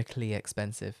 astronomically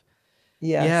expensive.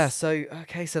 Yes. Yeah. So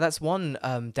okay, so that's one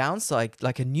downside,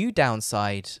 like a new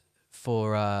downside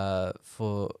for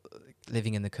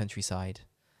living in the countryside.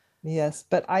 Yes,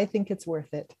 but I think it's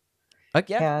worth it.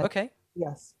 Yeah. And Okay.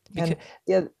 yes. Becau- And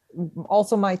yeah,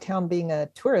 also my town being a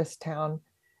tourist town,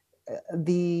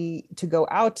 to go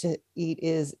out to eat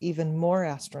is even more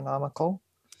astronomical.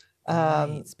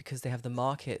 Right, it's because they have the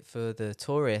market for the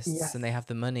tourists and they Yes. have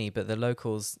the money, but the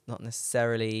locals don't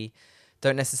necessarily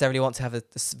want to have a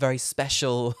very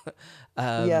special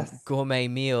Yes. gourmet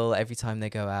meal every time they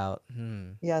go out.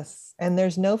 Yes. And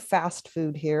there's no fast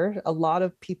food here. A lot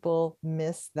of people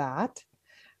miss that.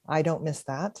 I don't miss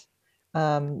that.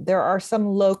 There are some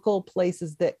local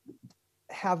places that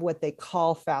have what they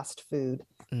call fast food,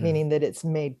 Mm. meaning that it's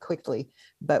made quickly.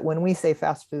 But when we say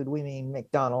fast food, we mean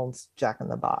McDonald's, Jack in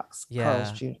the Box, Carl's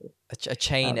Yeah. Jr. A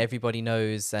chain Um, everybody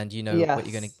knows, and you know what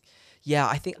you're gonna. Yes. Yeah,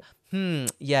 I think.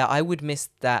 Yeah, I would miss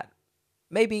that.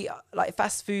 Maybe like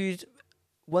fast food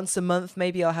once a month.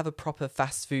 Maybe I'll have a proper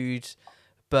fast food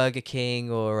Burger King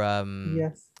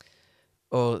Yes.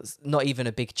 or not even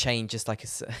a big chain, just like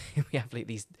we have like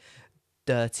these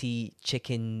dirty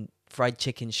fried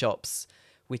chicken shops,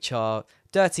 which are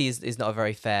dirty is not a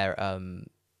very fair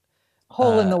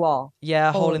Hole in the wall.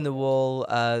 yeah, hole Hole in the wall,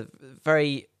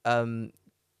 very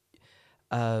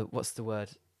what's the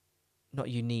word, not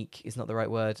unique is not the right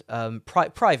word,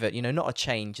 private, you know, not a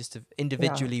chain, just of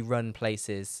individually run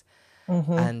places.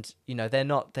 Mhm. And you know, they're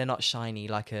not shiny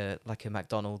like a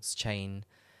McDonald's chain.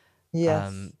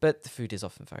 Yes. But the food is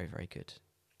often very, very good.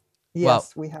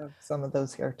 Yes, we have some of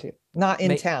those here too. Not in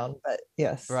Ma- town, but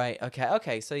yes. Right.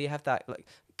 Okay. So you have that, like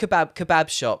kebab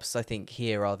shops. I think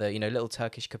here are the, you know, little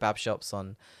Turkish kebab shops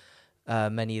on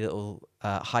many little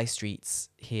high streets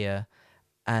here,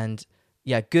 and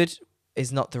yeah, good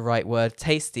is not the right word.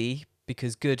 Tasty,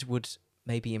 because good would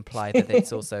maybe imply that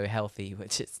it's also healthy,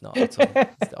 which it's not at all.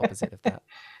 It's the opposite of that.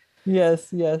 Yes,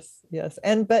 yes, yes.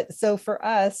 And but so for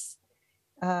us,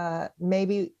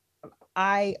 maybe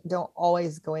I don't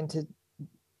always go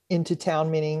into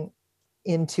town, meaning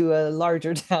into a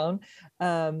larger town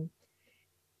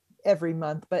every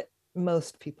month, but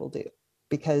most people do,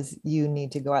 because you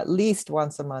need to go at least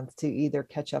once a month to either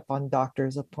catch up on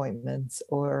doctor's appointments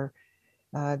or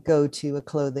go to a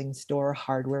clothing store,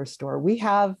 hardware store. We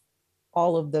have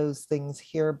all of those things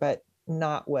here, but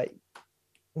not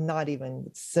even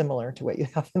similar to what you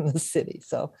have in the city.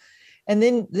 So, and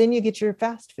then you get your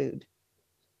fast food,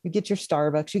 you get your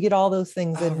Starbucks, you get all those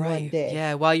things in one day.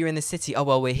 Yeah, while you're in the city. Oh,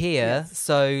 well, we're here. Yes.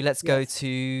 So let's go Yes.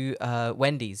 to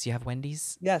Wendy's. You have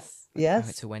Wendy's? Yes, I went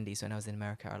yes. to Wendy's when I was in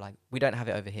America. We don't have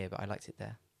it over here, but I liked it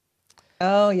there.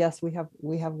 Oh yes, we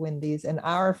have Wendy's, and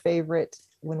our favorite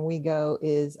when we go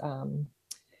is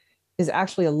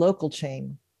actually a local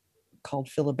chain called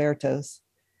Filiberto's,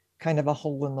 kind of a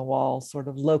hole in the wall, sort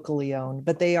of locally owned,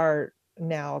 but they are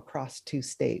now across 2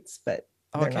 states, but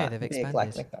they're Okay, not they've big expanded.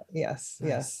 like McDonald's. Yes, Nice.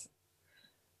 yes.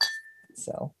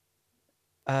 So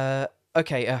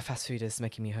Okay, fast food is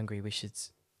making me hungry. We should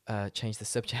change the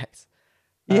subject.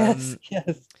 yes,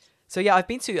 yes. So yeah, I've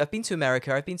been to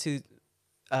America. I've been to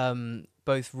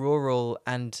both rural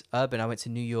and urban. I went to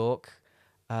New York.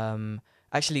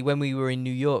 Actually, when we were in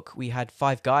New York, we had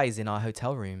 5 guys in our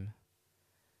hotel room.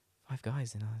 5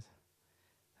 guys in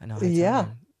our hotel Yeah.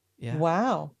 room. Yeah.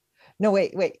 Wow. No,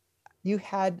 wait. You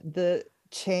had the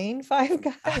chain Five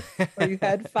Guys, or you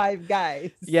had Five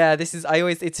Guys? Yeah, it's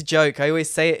a joke. I always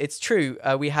say it. It's true.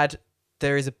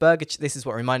 There is a burger. This is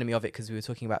what reminded me of it because we were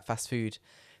talking about fast food.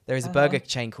 There is a burger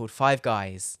chain called Five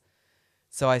Guys.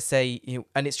 So I say,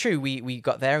 and it's true. We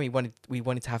got there and we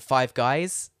wanted to have Five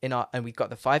Guys and we got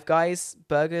the Five Guys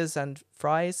burgers and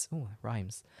fries. Oh,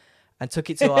 rhymes. And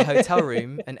took it to our hotel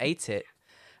room and ate it.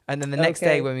 And then the next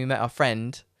day when we met our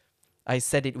friend, I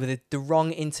said it with the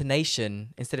wrong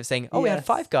intonation. Instead of saying, we had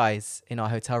Five Guys in our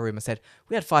hotel room, I said,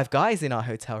 we had Five Guys in our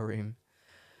hotel room.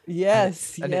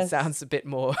 Yes. And it sounds a bit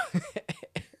more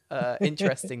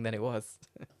interesting than it was.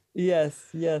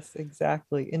 Yes,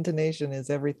 exactly. Intonation is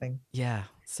everything. Yeah.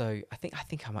 So I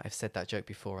think I might have said that joke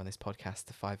before on this podcast,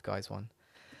 the Five Guys one.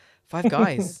 Five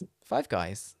Guys. Five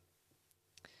Guys.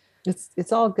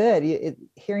 It's all good.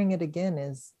 Hearing it again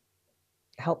is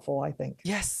helpful, I think.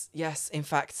 Yes. In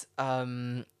fact,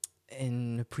 in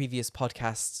a previous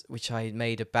podcast which I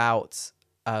made about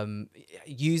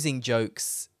using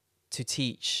jokes to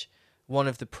teach, one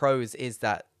of the pros is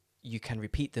that you can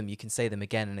repeat them, you can say them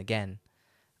again and again,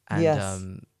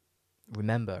 and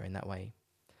remember in that way.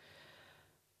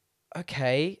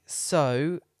 Okay,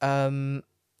 so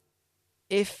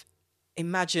if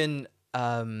imagine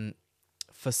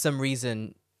for some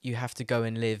reason you have to go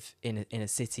and live in a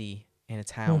city, in a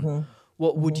town,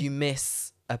 what would you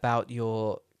miss about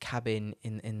your cabin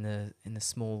in the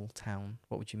small town?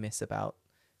 What would you miss about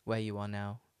where you are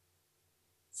now?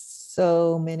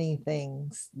 So many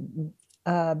things.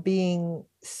 Being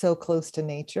so close to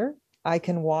nature. I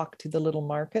can walk to the little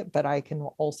market, but I can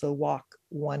also walk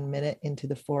 1 minute into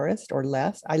the forest or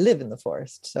less. I live in the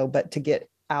forest, but to get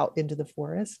out into the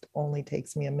forest only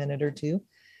takes me a minute or two.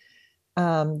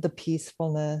 The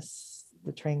peacefulness,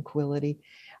 the tranquility.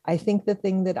 I think the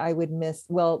thing that I would miss,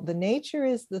 the nature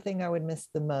is the thing I would miss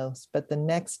the most, but the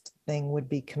next thing would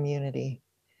be community,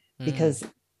 because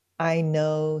I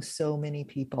know so many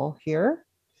people here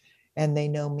and they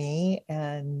know me,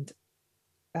 and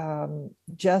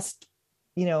just,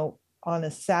 on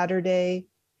a Saturday,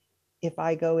 if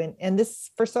I go in, and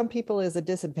this for some people is a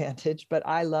disadvantage, but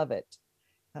I love it.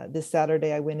 This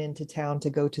Saturday, I went into town to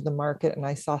go to the market, and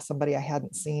I saw somebody I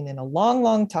hadn't seen in a long,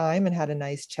 long time and had a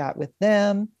nice chat with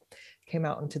them. Came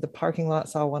out into the parking lot,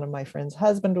 saw one of my friend's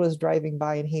husband was driving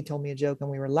by, and he told me a joke and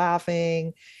we were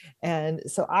laughing. And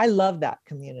so I love that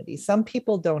community. Some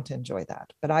people don't enjoy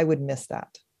that, but I would miss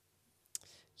that.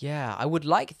 Yeah, I would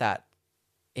like that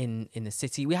in the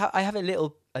city. I have a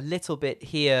little bit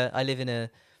here. I live in an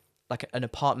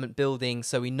apartment building,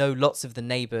 so we know lots of the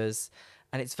neighbors,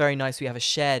 and it's very nice. We have a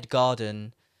shared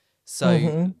garden,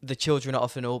 so the children are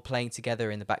often all playing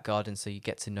together in the back garden, so you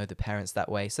get to know the parents that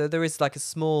way. So there is like a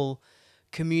small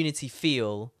community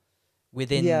feel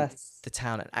within the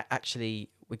town. And actually,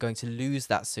 we're going to lose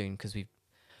that soon because we've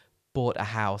bought a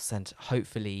house, and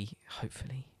hopefully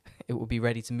it will be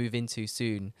ready to move into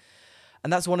soon.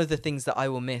 And that's one of the things that I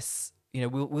will miss.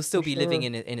 We'll still be living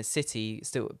in a city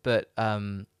still, but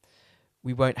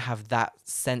we won't have that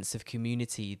sense of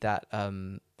community that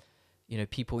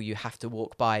people you have to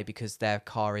walk by because their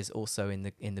car is also in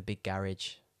the big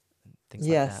garage, things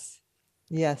like that.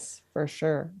 Yes, for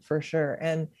sure.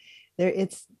 And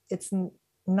it's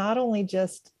not only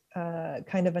just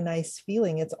kind of a nice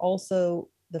feeling, it's also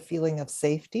the feeling of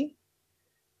safety,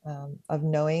 of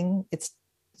knowing it's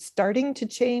starting to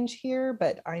change here,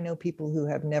 but I know people who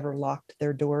have never locked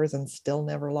their doors and still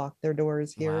never lock their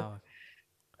doors here.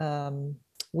 Wow.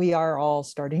 We are all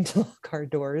starting to lock our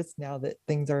doors now that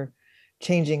things are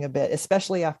changing a bit,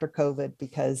 especially after COVID,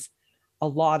 because a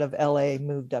lot of LA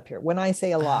moved up here. When I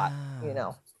say a lot,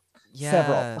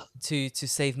 several. To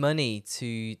save money,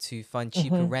 to find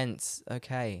cheaper rents.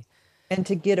 Okay. And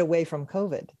to get away from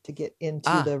COVID, to get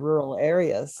into the rural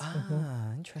areas.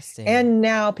 Interesting. And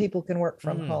now people can work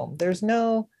from home. There's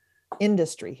no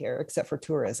industry here except for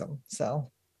tourism. So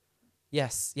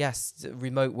yes.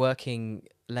 Remote working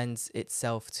lends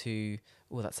itself to,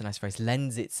 that's a nice phrase,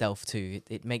 lends itself to,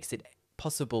 it makes it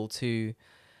possible to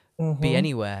be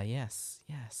anywhere. Yes,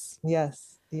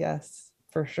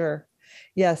 for sure.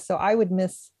 Yes. So I would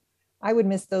miss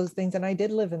those things. And I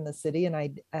did live in the city, and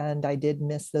I did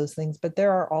miss those things, but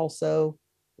there are also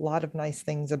a lot of nice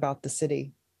things about the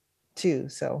city too.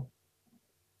 So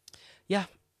yeah.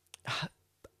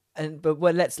 But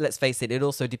let's face it, it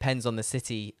also depends on the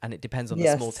city, and it depends on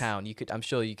the small town. I'm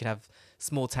sure you could have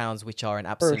small towns which are an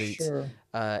absolute,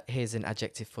 here's an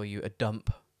adjective for you, a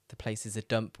dump. The place is a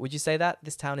dump. Would you say that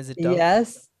this town is a dump?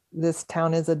 Yes, this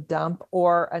town is a dump.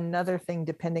 Or another thing,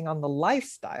 depending on the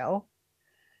lifestyle,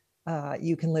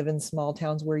 you can live in small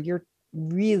towns where you're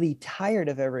really tired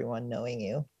of everyone knowing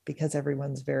you because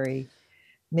everyone's very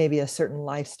maybe a certain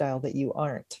lifestyle that you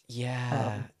aren't.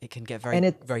 Yeah, it can get and very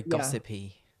it's- very yeah.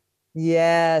 gossipy.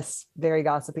 Yes, very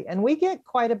gossipy. And we get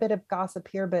quite a bit of gossip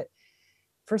here, but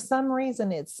for some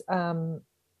reason it's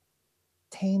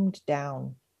tamed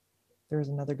down. There's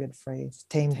another good phrase.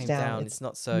 Tamed Tamed down. down. It's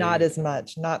not so not as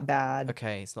much, not bad.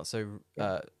 okay. It's not so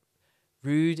Yeah.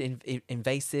 rude,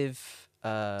 invasive,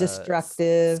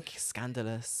 Destructive.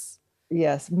 scandalous.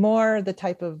 Yes, more the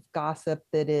type of gossip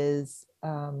that is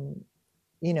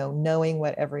knowing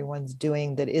what everyone's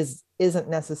doing that isn't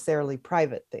necessarily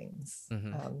private things.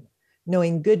 Mhm.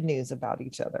 Knowing good news about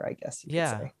each other, I guess you could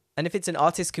Yeah. say. And if it's an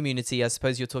artist community, I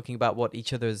suppose you're talking about what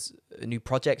each other's new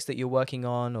projects that you're working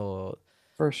on, or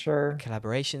For sure.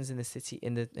 collaborations in the city,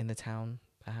 in the town,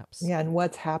 perhaps. Yeah, and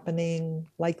what's happening.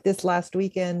 Like this last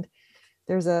weekend,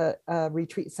 there's a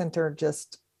retreat center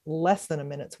just less than a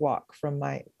minute's walk from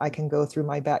I can go through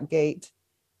my back gate.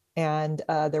 And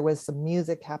there was some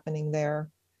music happening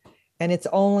there. And it's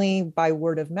only by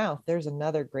word of mouth. There's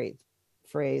another great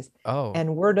phrase. Oh.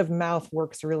 And word of mouth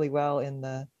works really well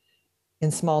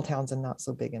in small towns and not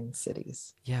so big in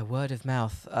cities. Yeah, word of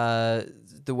mouth.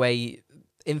 The way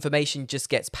information just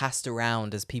gets passed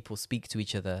around as people speak to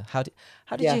each other. How did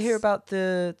you hear Yes. about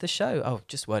the show? Oh,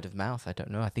 just word of mouth. I don't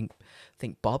know. I think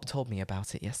Bob told me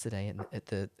about it yesterday at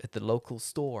the local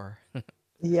store.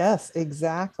 Yes,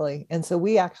 exactly. And so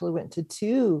we actually went to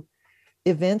 2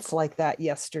 events like that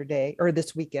yesterday or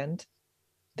this weekend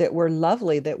that were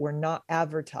lovely, that were not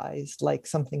advertised like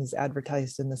something's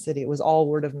advertised in the city. It was all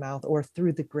word of mouth or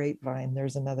through the grapevine.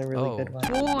 There's another really good one.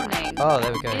 Warning. Oh,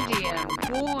 there we go. Idiom.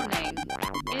 Warning.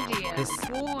 Idiom. This-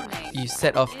 Warning. You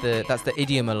set off that's the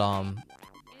idiom alarm.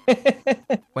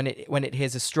 When it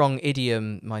hears a strong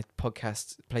idiom, my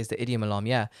podcast plays the idiom alarm.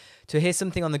 Yeah. To hear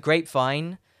something on the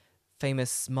grapevine,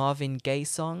 famous Marvin Gaye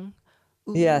song.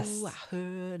 Ooh, Yes. I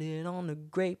heard it on the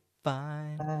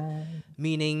grapevine. Um,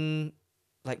 Meaning,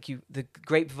 like the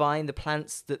grapevine, the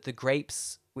plants that the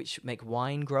grapes which make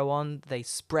wine grow on, they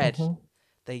spread. mhm.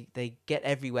 They get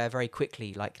everywhere very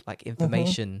quickly, like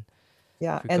information.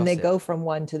 Yeah, through and they gossip. go from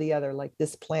one to the other. Like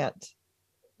this plant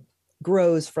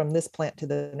grows from this plant to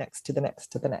the next, to the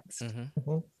next, to the next. Mhm.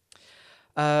 Mhm.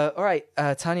 All right,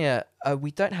 Tanya,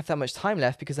 we don't have that much time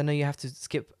left because I know you have to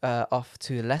skip off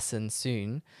to a lesson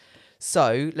soon.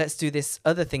 So let's do this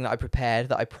other thing that I prepared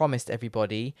that I promised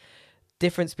everybody.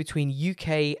 Difference between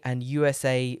UK and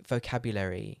USA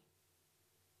vocabulary.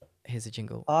 Here's a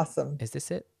jingle. Awesome. Is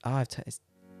this it? Oh,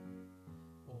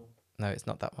 no, it's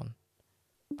not that one.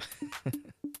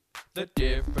 The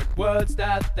different words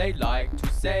that they like to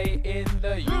say in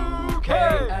the UK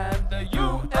and the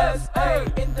USA.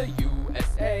 In the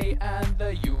USA and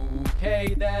the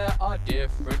UK, there are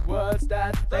different words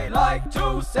that they like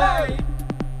to say.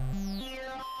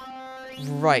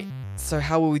 Right. So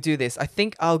how will we do this? I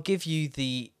think I'll give you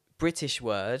the British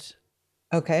word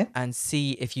Okay. and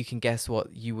see if you can guess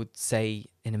what you would say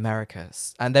in America.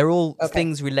 And they're all Okay.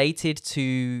 things related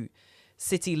to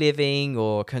city living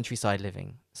or countryside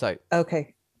living. So,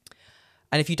 Okay.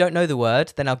 and if you don't know the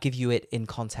word, then I'll give you it in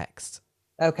context.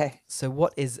 Okay. So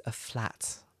what is a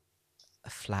flat? A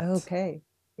flat. Okay.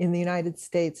 In the United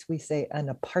States, we say an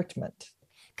apartment.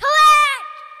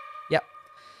 Yep.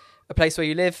 A place where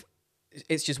you live,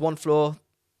 it's just one floor.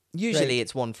 Usually Right.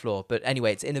 it's one floor, but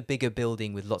anyway, it's in a bigger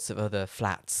building with lots of other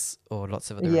flats or lots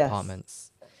of other Yes.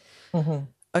 apartments. Mhm.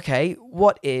 Okay,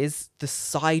 what is the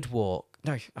sidewalk?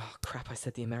 No, oh crap, I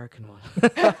said the American one.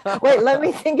 Wait, let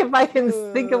me think if I can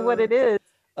think of what it is.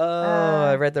 Oh,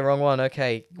 I read the wrong one.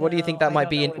 Okay. What do you think no, that I might don't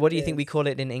be know in, what what it do you think we is. call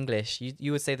it in English?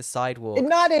 You would say the sidewalk.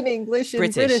 Not in English, in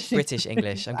British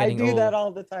English. I'm I getting do that all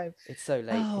all the time. It's so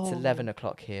late. It's 11 Oh.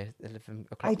 o'clock here. 11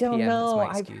 o'clock I don't PM. That's know. my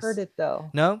I've excuse. heard it though.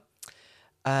 No?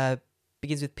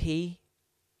 Begins with P.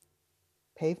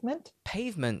 Pavement?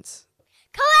 Pavement.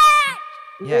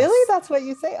 Really? Yes. That's what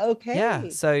you say? Okay. Yeah.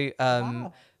 So,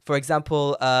 Wow. for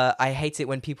example, I hate it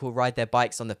when people ride their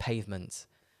bikes on the pavement.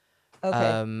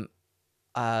 Okay.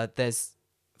 There's,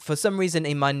 for some reason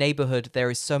in my neighborhood, there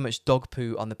is so much dog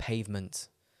poo on the pavement,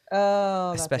 Oh,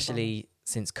 that's a especially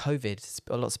since COVID.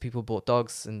 Lots of people bought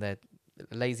dogs and they're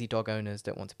lazy dog owners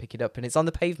don't want to pick it up and it's on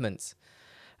the pavement.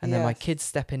 And then my Yes. kids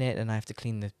step in it and I have to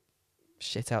clean the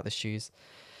shit out the shoes.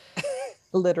 bummer.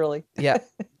 Literally. Yeah.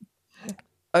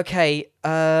 Okay.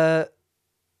 Well,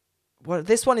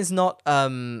 this one is not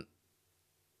a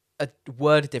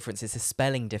word difference. It's a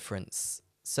spelling difference.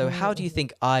 So how do you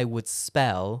think I would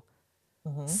spell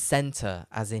Mhm. center,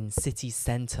 as in city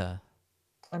center?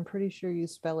 I'm pretty sure you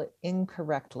spell it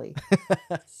incorrectly.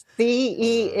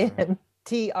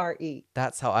 CENTRE.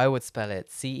 That's how I would spell it.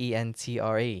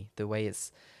 CENTRE. The way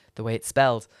it's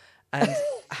spelled. And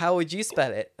how would you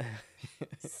spell it?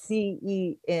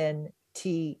 Center.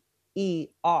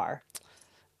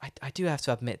 I do have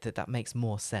to admit that makes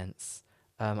more sense.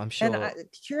 I'm sure.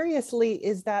 And curiously,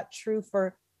 is that true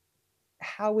for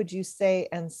how would you say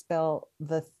and spell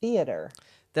the theater?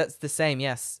 That's the same,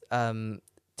 yes.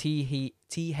 Theatre,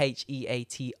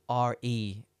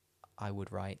 I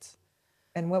would write.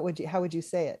 And how would you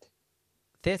say it?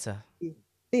 Theatre.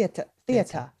 Theater.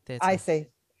 Theater.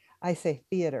 I say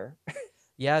theater.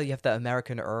 Yeah, you have the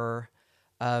American Yeah.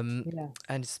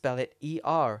 and spell it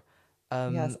ER.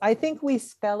 Yes, I think we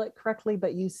spell it correctly,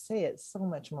 but you say it so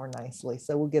much more nicely.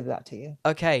 So we'll give that to you.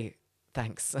 Okay,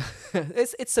 thanks.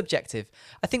 It's subjective.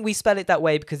 I think we spell it that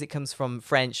way because it comes from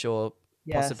French or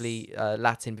possibly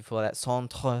Latin before that.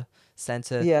 Centre,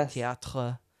 Yes.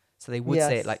 théâtre. So they would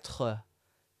say it Yes. like tre,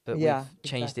 but Yeah, we've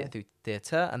changed it exactly. through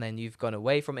theatre, and then you've gone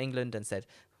away from England and said,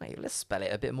 wait, let's spell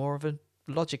it a bit more of a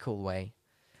logical way.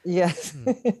 Yes.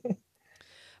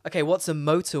 Okay, what's a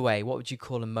motorway? What would you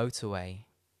call a motorway?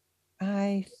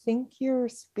 I think you're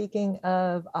speaking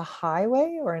of a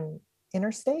highway or an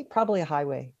interstate, probably a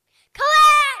highway.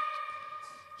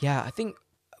 Yeah, I think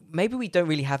maybe we don't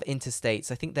really have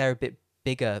interstates. I think they're a bit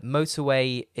bigger.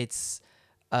 Motorway, it's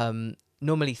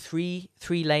normally three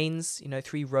lanes,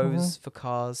 3 rows for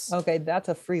cars. Okay, that's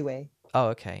a freeway. Oh,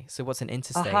 okay. So what's an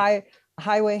interstate? A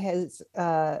highway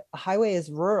is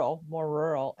rural, more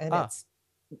rural, and it's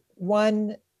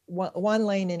one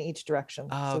lane in each direction.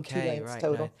 Oh, so okay, 2 lanes right.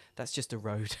 total. No, that's just a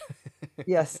road.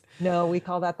 Yes. No, we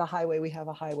call that the highway. We have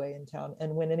a highway in town.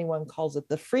 And when anyone calls it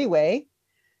the freeway,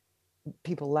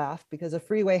 people laugh because a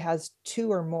freeway has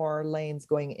 2 or more lanes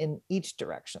going in each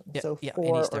direction. So 4 in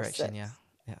each or direction, 6. yeah.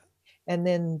 And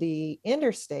then the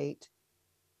interstate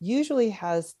usually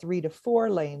has 3 to 4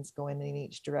 lanes going in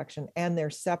each direction, and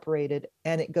they're separated,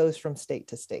 and it goes from state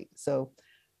to state. So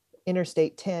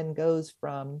Interstate 10 goes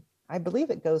from, I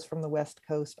believe it goes from the West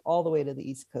Coast all the way to the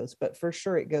East Coast, but for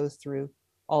sure it goes through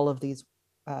all of these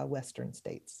Western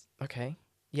states. Okay.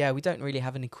 Yeah, we don't really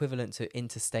have an equivalent to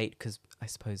interstate because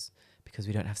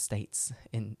we don't have states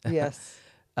in. Yes.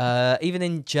 Even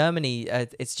in Germany,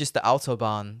 it's just the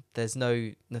Autobahn. There's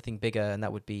nothing bigger, and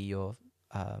that would be your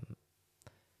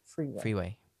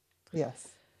freeway. Yes.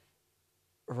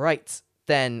 Right.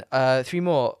 Then 3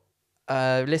 more.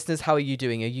 Listeners, how are you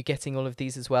doing? Are you getting all of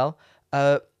these as well?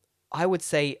 I would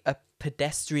say a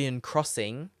pedestrian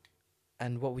crossing.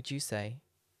 And what would you say?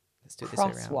 Let's do it this way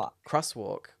around.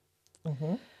 Crosswalk.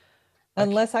 Mm-hmm.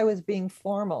 Unless I was being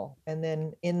formal. And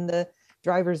then in the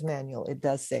driver's manual, it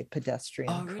does say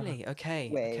pedestrian. Oh, really? Okay.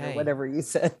 Way, okay. or whatever you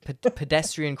said.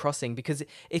 Pedestrian crossing. Because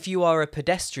if you are a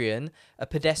pedestrian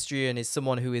is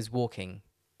someone who is walking.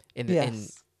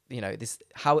 This.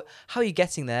 How are you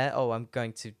getting there? Oh, I'm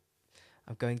going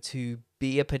to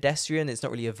be a pedestrian. It's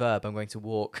not really a verb. I'm going to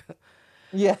walk.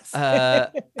 Yes.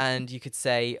 And you could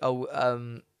say,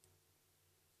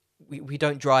 we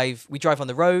don't drive. We drive on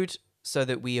the road so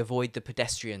that we avoid the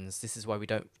pedestrians. This is why we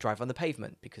don't drive on the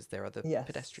pavement, because there are the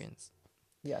pedestrians.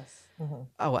 Yes. Mm-hmm.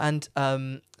 Oh,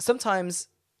 and sometimes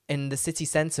in the city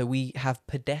centre, we have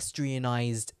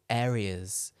pedestrianised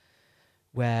areas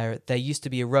where there used to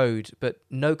be a road, but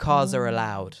no cars are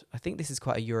allowed. I think this is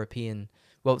quite a European,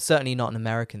 well, certainly not an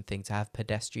American thing to have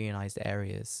pedestrianised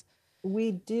areas.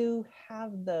 We do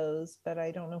have those, but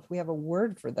I don't know if we have a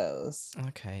word for those.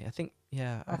 Okay, I think,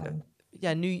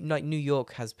 New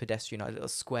York has pedestrianised little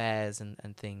squares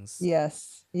and things.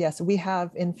 Yes. We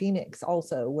have in Phoenix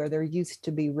also, where there used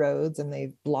to be roads and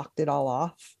they've blocked it all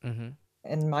off,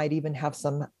 and might even have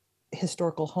some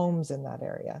historical homes in that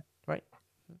area. Right.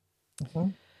 Mm-hmm.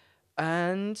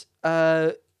 And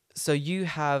so you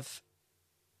have,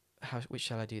 which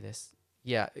shall I do this?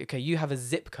 Yeah, okay, you have a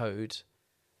zip code.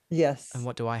 Yes. And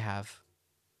what do I have?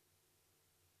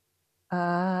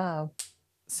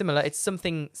 Similar. It's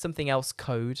something else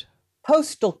code.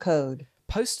 Postal code.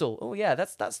 Postal. Oh yeah,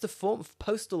 that's the form of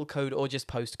postal code or just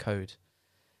postcode.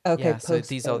 Okay. Yeah, so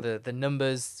these are the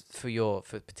numbers for a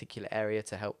particular area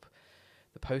to help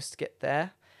the post get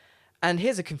there. And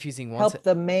here's a confusing one. Help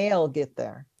the mail get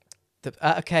there.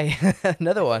 Okay,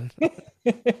 another one.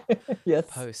 Yes.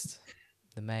 Post,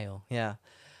 the mail. Yeah.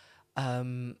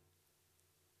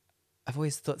 I've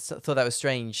always thought that was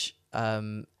strange.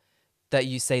 That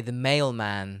you say the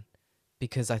mailman,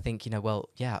 because I think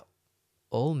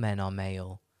all men are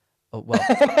male. Oh, well,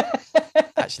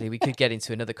 actually, we could get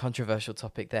into another controversial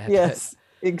topic there. Yes,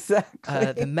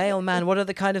 exactly. The mailman. What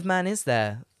other kind of man is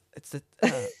there? It's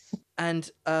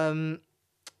and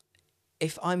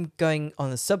if I'm going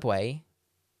on the subway,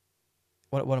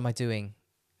 what am I doing?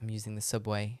 I'm using the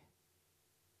subway.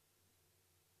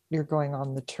 You're going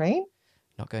on the train?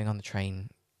 not going on the train.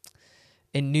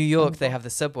 In New York, they Mhm. have the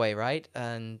subway, right?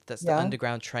 And that's the Yeah.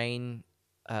 underground train.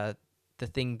 The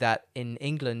thing that in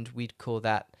England we'd call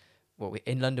that. Well,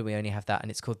 in London we only have that, and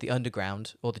it's called the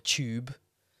underground or the tube.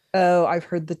 Oh, I've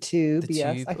heard the tube. The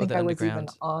Yes. tube I or think the I was even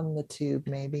underground. on the tube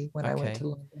maybe when I went Okay, to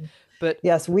London. but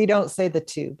Yes, we don't say the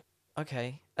tube.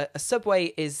 okay, a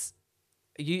subway is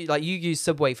you use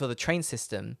subway for the train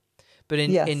system, but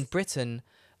in Yes. Britain,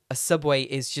 a subway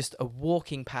is just a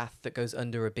walking path that goes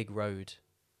under a big road.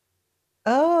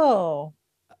 Oh,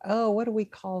 oh, what do we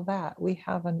call that? We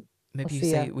have Maybe let's you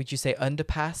see, say, would you say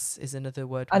underpass is another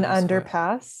word we an use for it?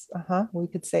 underpass. We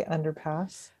could say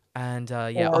underpass. And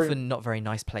yeah, Or often not very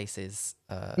nice places,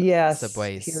 yes, here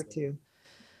subways. too.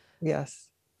 Yes.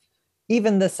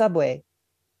 Even the subway,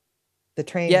 the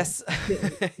train, Yes.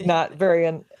 not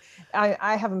very,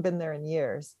 I haven't been there in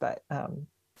years, but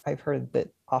I've heard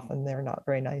that often they're not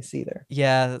very nice either.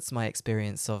 Yeah, that's my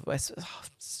experience of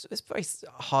it's very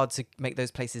hard to make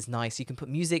those places nice. You can put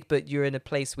music, but you're in a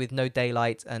place with no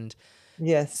daylight and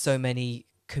Yes. so many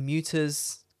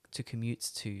commuters to commute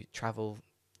to travel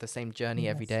the same journey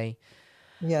every Yes. day.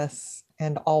 Yes.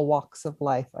 And all walks of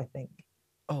life, I think.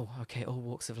 Oh, okay. All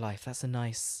walks of life. That's a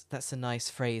nice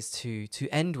phrase to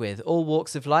end with. All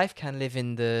walks of life can live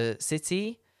in the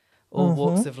city. All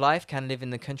walks Mhm. of life can live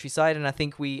in the countryside, and I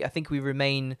think we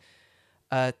remain.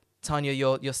 Tanya,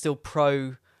 you're still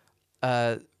pro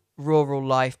rural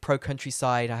life, pro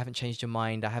countryside. I haven't changed your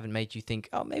mind. I haven't made you think,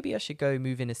 oh, maybe I should go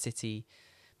move to a city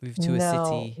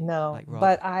No, like Rob.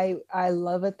 but I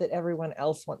love it that everyone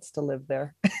else wants to live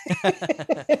there.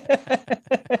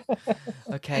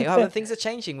 Okay. Oh, but things are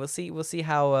changing. We'll see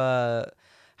how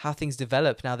things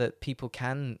develop now that people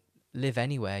can live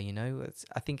anywhere. You know,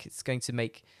 I think it's going to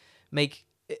make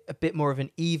it a bit more of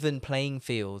an even playing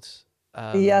field.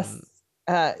 Yes,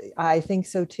 I think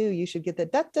so too. You should get the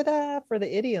da da da for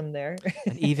the idiom there.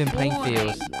 An even playing Warning.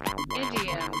 field.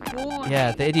 Idiom. Warning.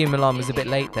 Yeah, the idiom alarm was a bit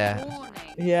late there. Warning.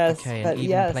 Yes, Okay, an but even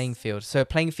yes, playing field. So a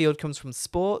playing field comes from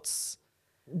sports,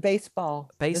 baseball.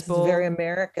 This is baseball. very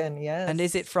American. Yes. And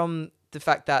is it from the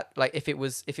fact that like if it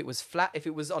was flat, if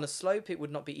it was on a slope, it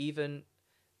would not be even,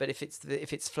 but if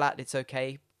it's flat, it's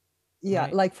okay. Yeah,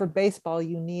 right? like for baseball,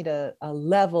 you need a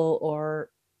level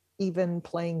or even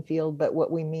playing field. But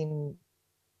what we mean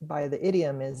by the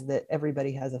idiom is that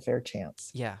everybody has a fair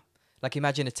chance. Yeah, like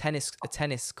imagine a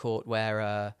tennis court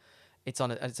where it's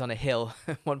on a hill.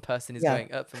 One person is Yeah.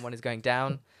 going up and one is going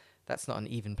down. That's not an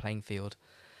even playing field.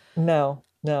 No,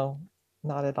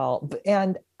 not at all.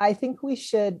 And I think we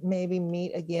should maybe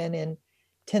meet again in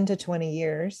 10 to 20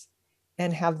 years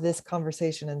and have this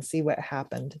conversation and see what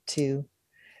happened to.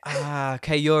 Ah,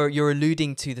 okay. You're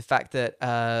alluding to the fact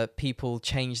that people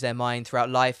change their mind throughout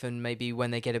life, and maybe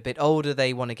when they get a bit older,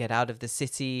 they want to get out of the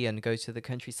city and go to the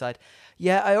countryside.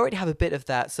 Yeah, I already have a bit of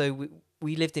that. So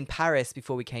we lived in Paris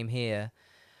before we came here,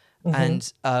 Mhm.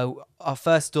 and our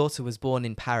first daughter was born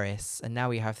in Paris, and now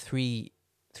we have three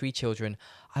children.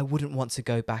 I wouldn't want to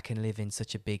go back and live in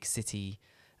such a big city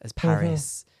as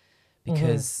Paris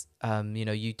because you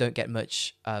know, you don't get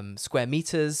much square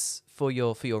meters for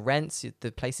your rents.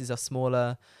 The places are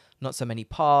smaller, not so many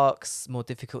parks, more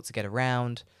difficult to get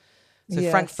around. So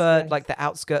Yes, Frankfurt, yes. like the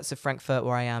outskirts of Frankfurt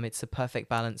where I am, it's a perfect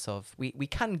balance of we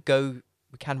can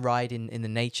ride in the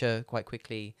nature quite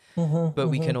quickly, Mhm, but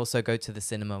we mhm. can also go to the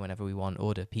cinema whenever we want,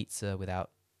 order pizza without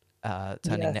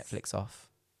turning Yes. Netflix off.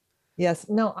 Yes,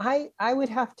 no, I would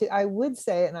have to, I would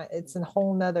say, and it's a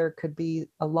whole nother, could be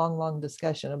a long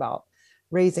discussion about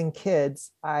raising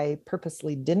kids. I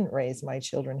purposely didn't raise my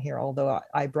children here, although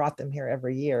I brought them here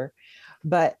every year.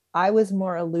 But I was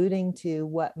more alluding to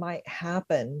what might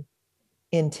happen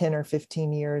in 10 or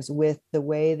 15 years with the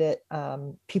way that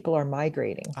people are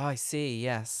migrating. Oh, I see.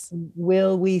 Yes.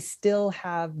 Will we still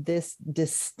have this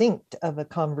distinct of a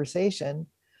conversation,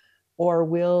 or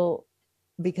will,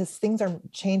 because things are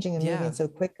changing and Yeah. moving so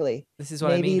quickly, This is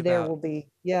what I maybe mean there about will be,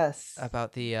 yes,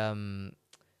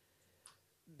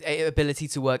 the ability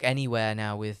to work anywhere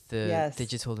now with the Yes.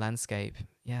 digital landscape.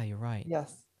 Yeah, you're right.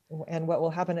 yes, and what will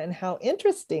happen, and how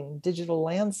interesting digital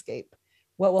landscape,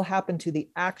 what will happen to the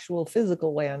actual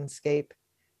physical landscape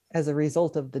as a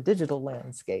result of the digital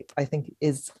landscape, I think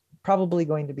is probably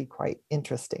going to be quite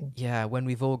interesting. Yeah, when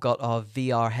we've all got our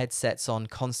VR headsets on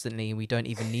constantly, we don't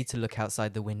even need to look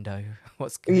outside the window.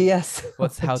 Yes.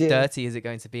 How Jim. dirty is it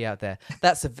going to be out there?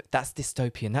 That's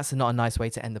dystopian. That's not a nice way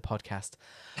to end the podcast.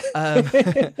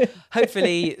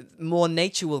 Hopefully, more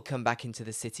nature will come back into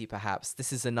the city. Perhaps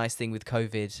this is a nice thing with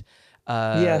COVID,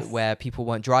 Yes. where people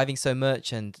weren't driving so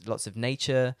much and lots of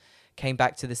nature came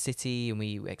back to the city, and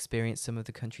we experienced some of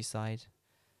the countryside.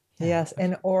 Yes.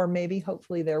 And or maybe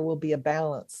hopefully there will be a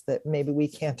balance that maybe we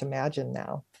can't imagine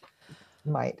now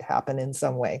might happen in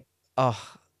some way. Oh,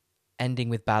 ending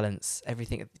with balance.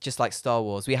 Everything just like Star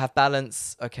Wars. We have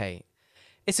balance. Okay.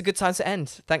 It's a good time to end.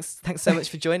 Thanks so much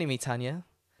for joining me, Tanya.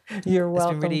 You're It's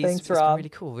welcome. been really, Thanks, it's been Rob. really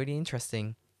cool, really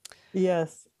interesting.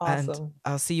 Yes. And Awesome.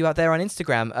 I'll see you out there on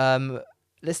Instagram.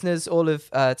 Listeners, all of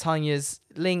Tanya's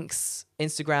links,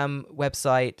 Instagram,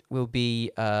 website will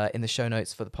be in the show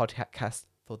notes for the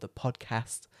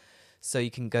podcast. So you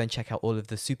can go and check out all of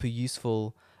the super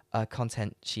useful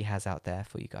content she has out there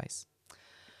for you guys.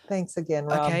 Thanks again,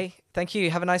 Rob. Okay, thank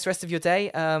you. Have a nice rest of your day.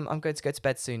 I'm going to go to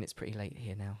bed soon. It's pretty late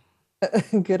here now.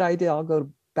 Good idea. I'll go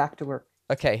back to work.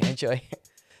 Okay, enjoy.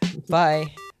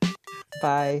 Bye.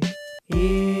 Bye.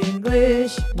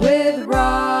 English with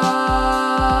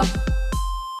Rob.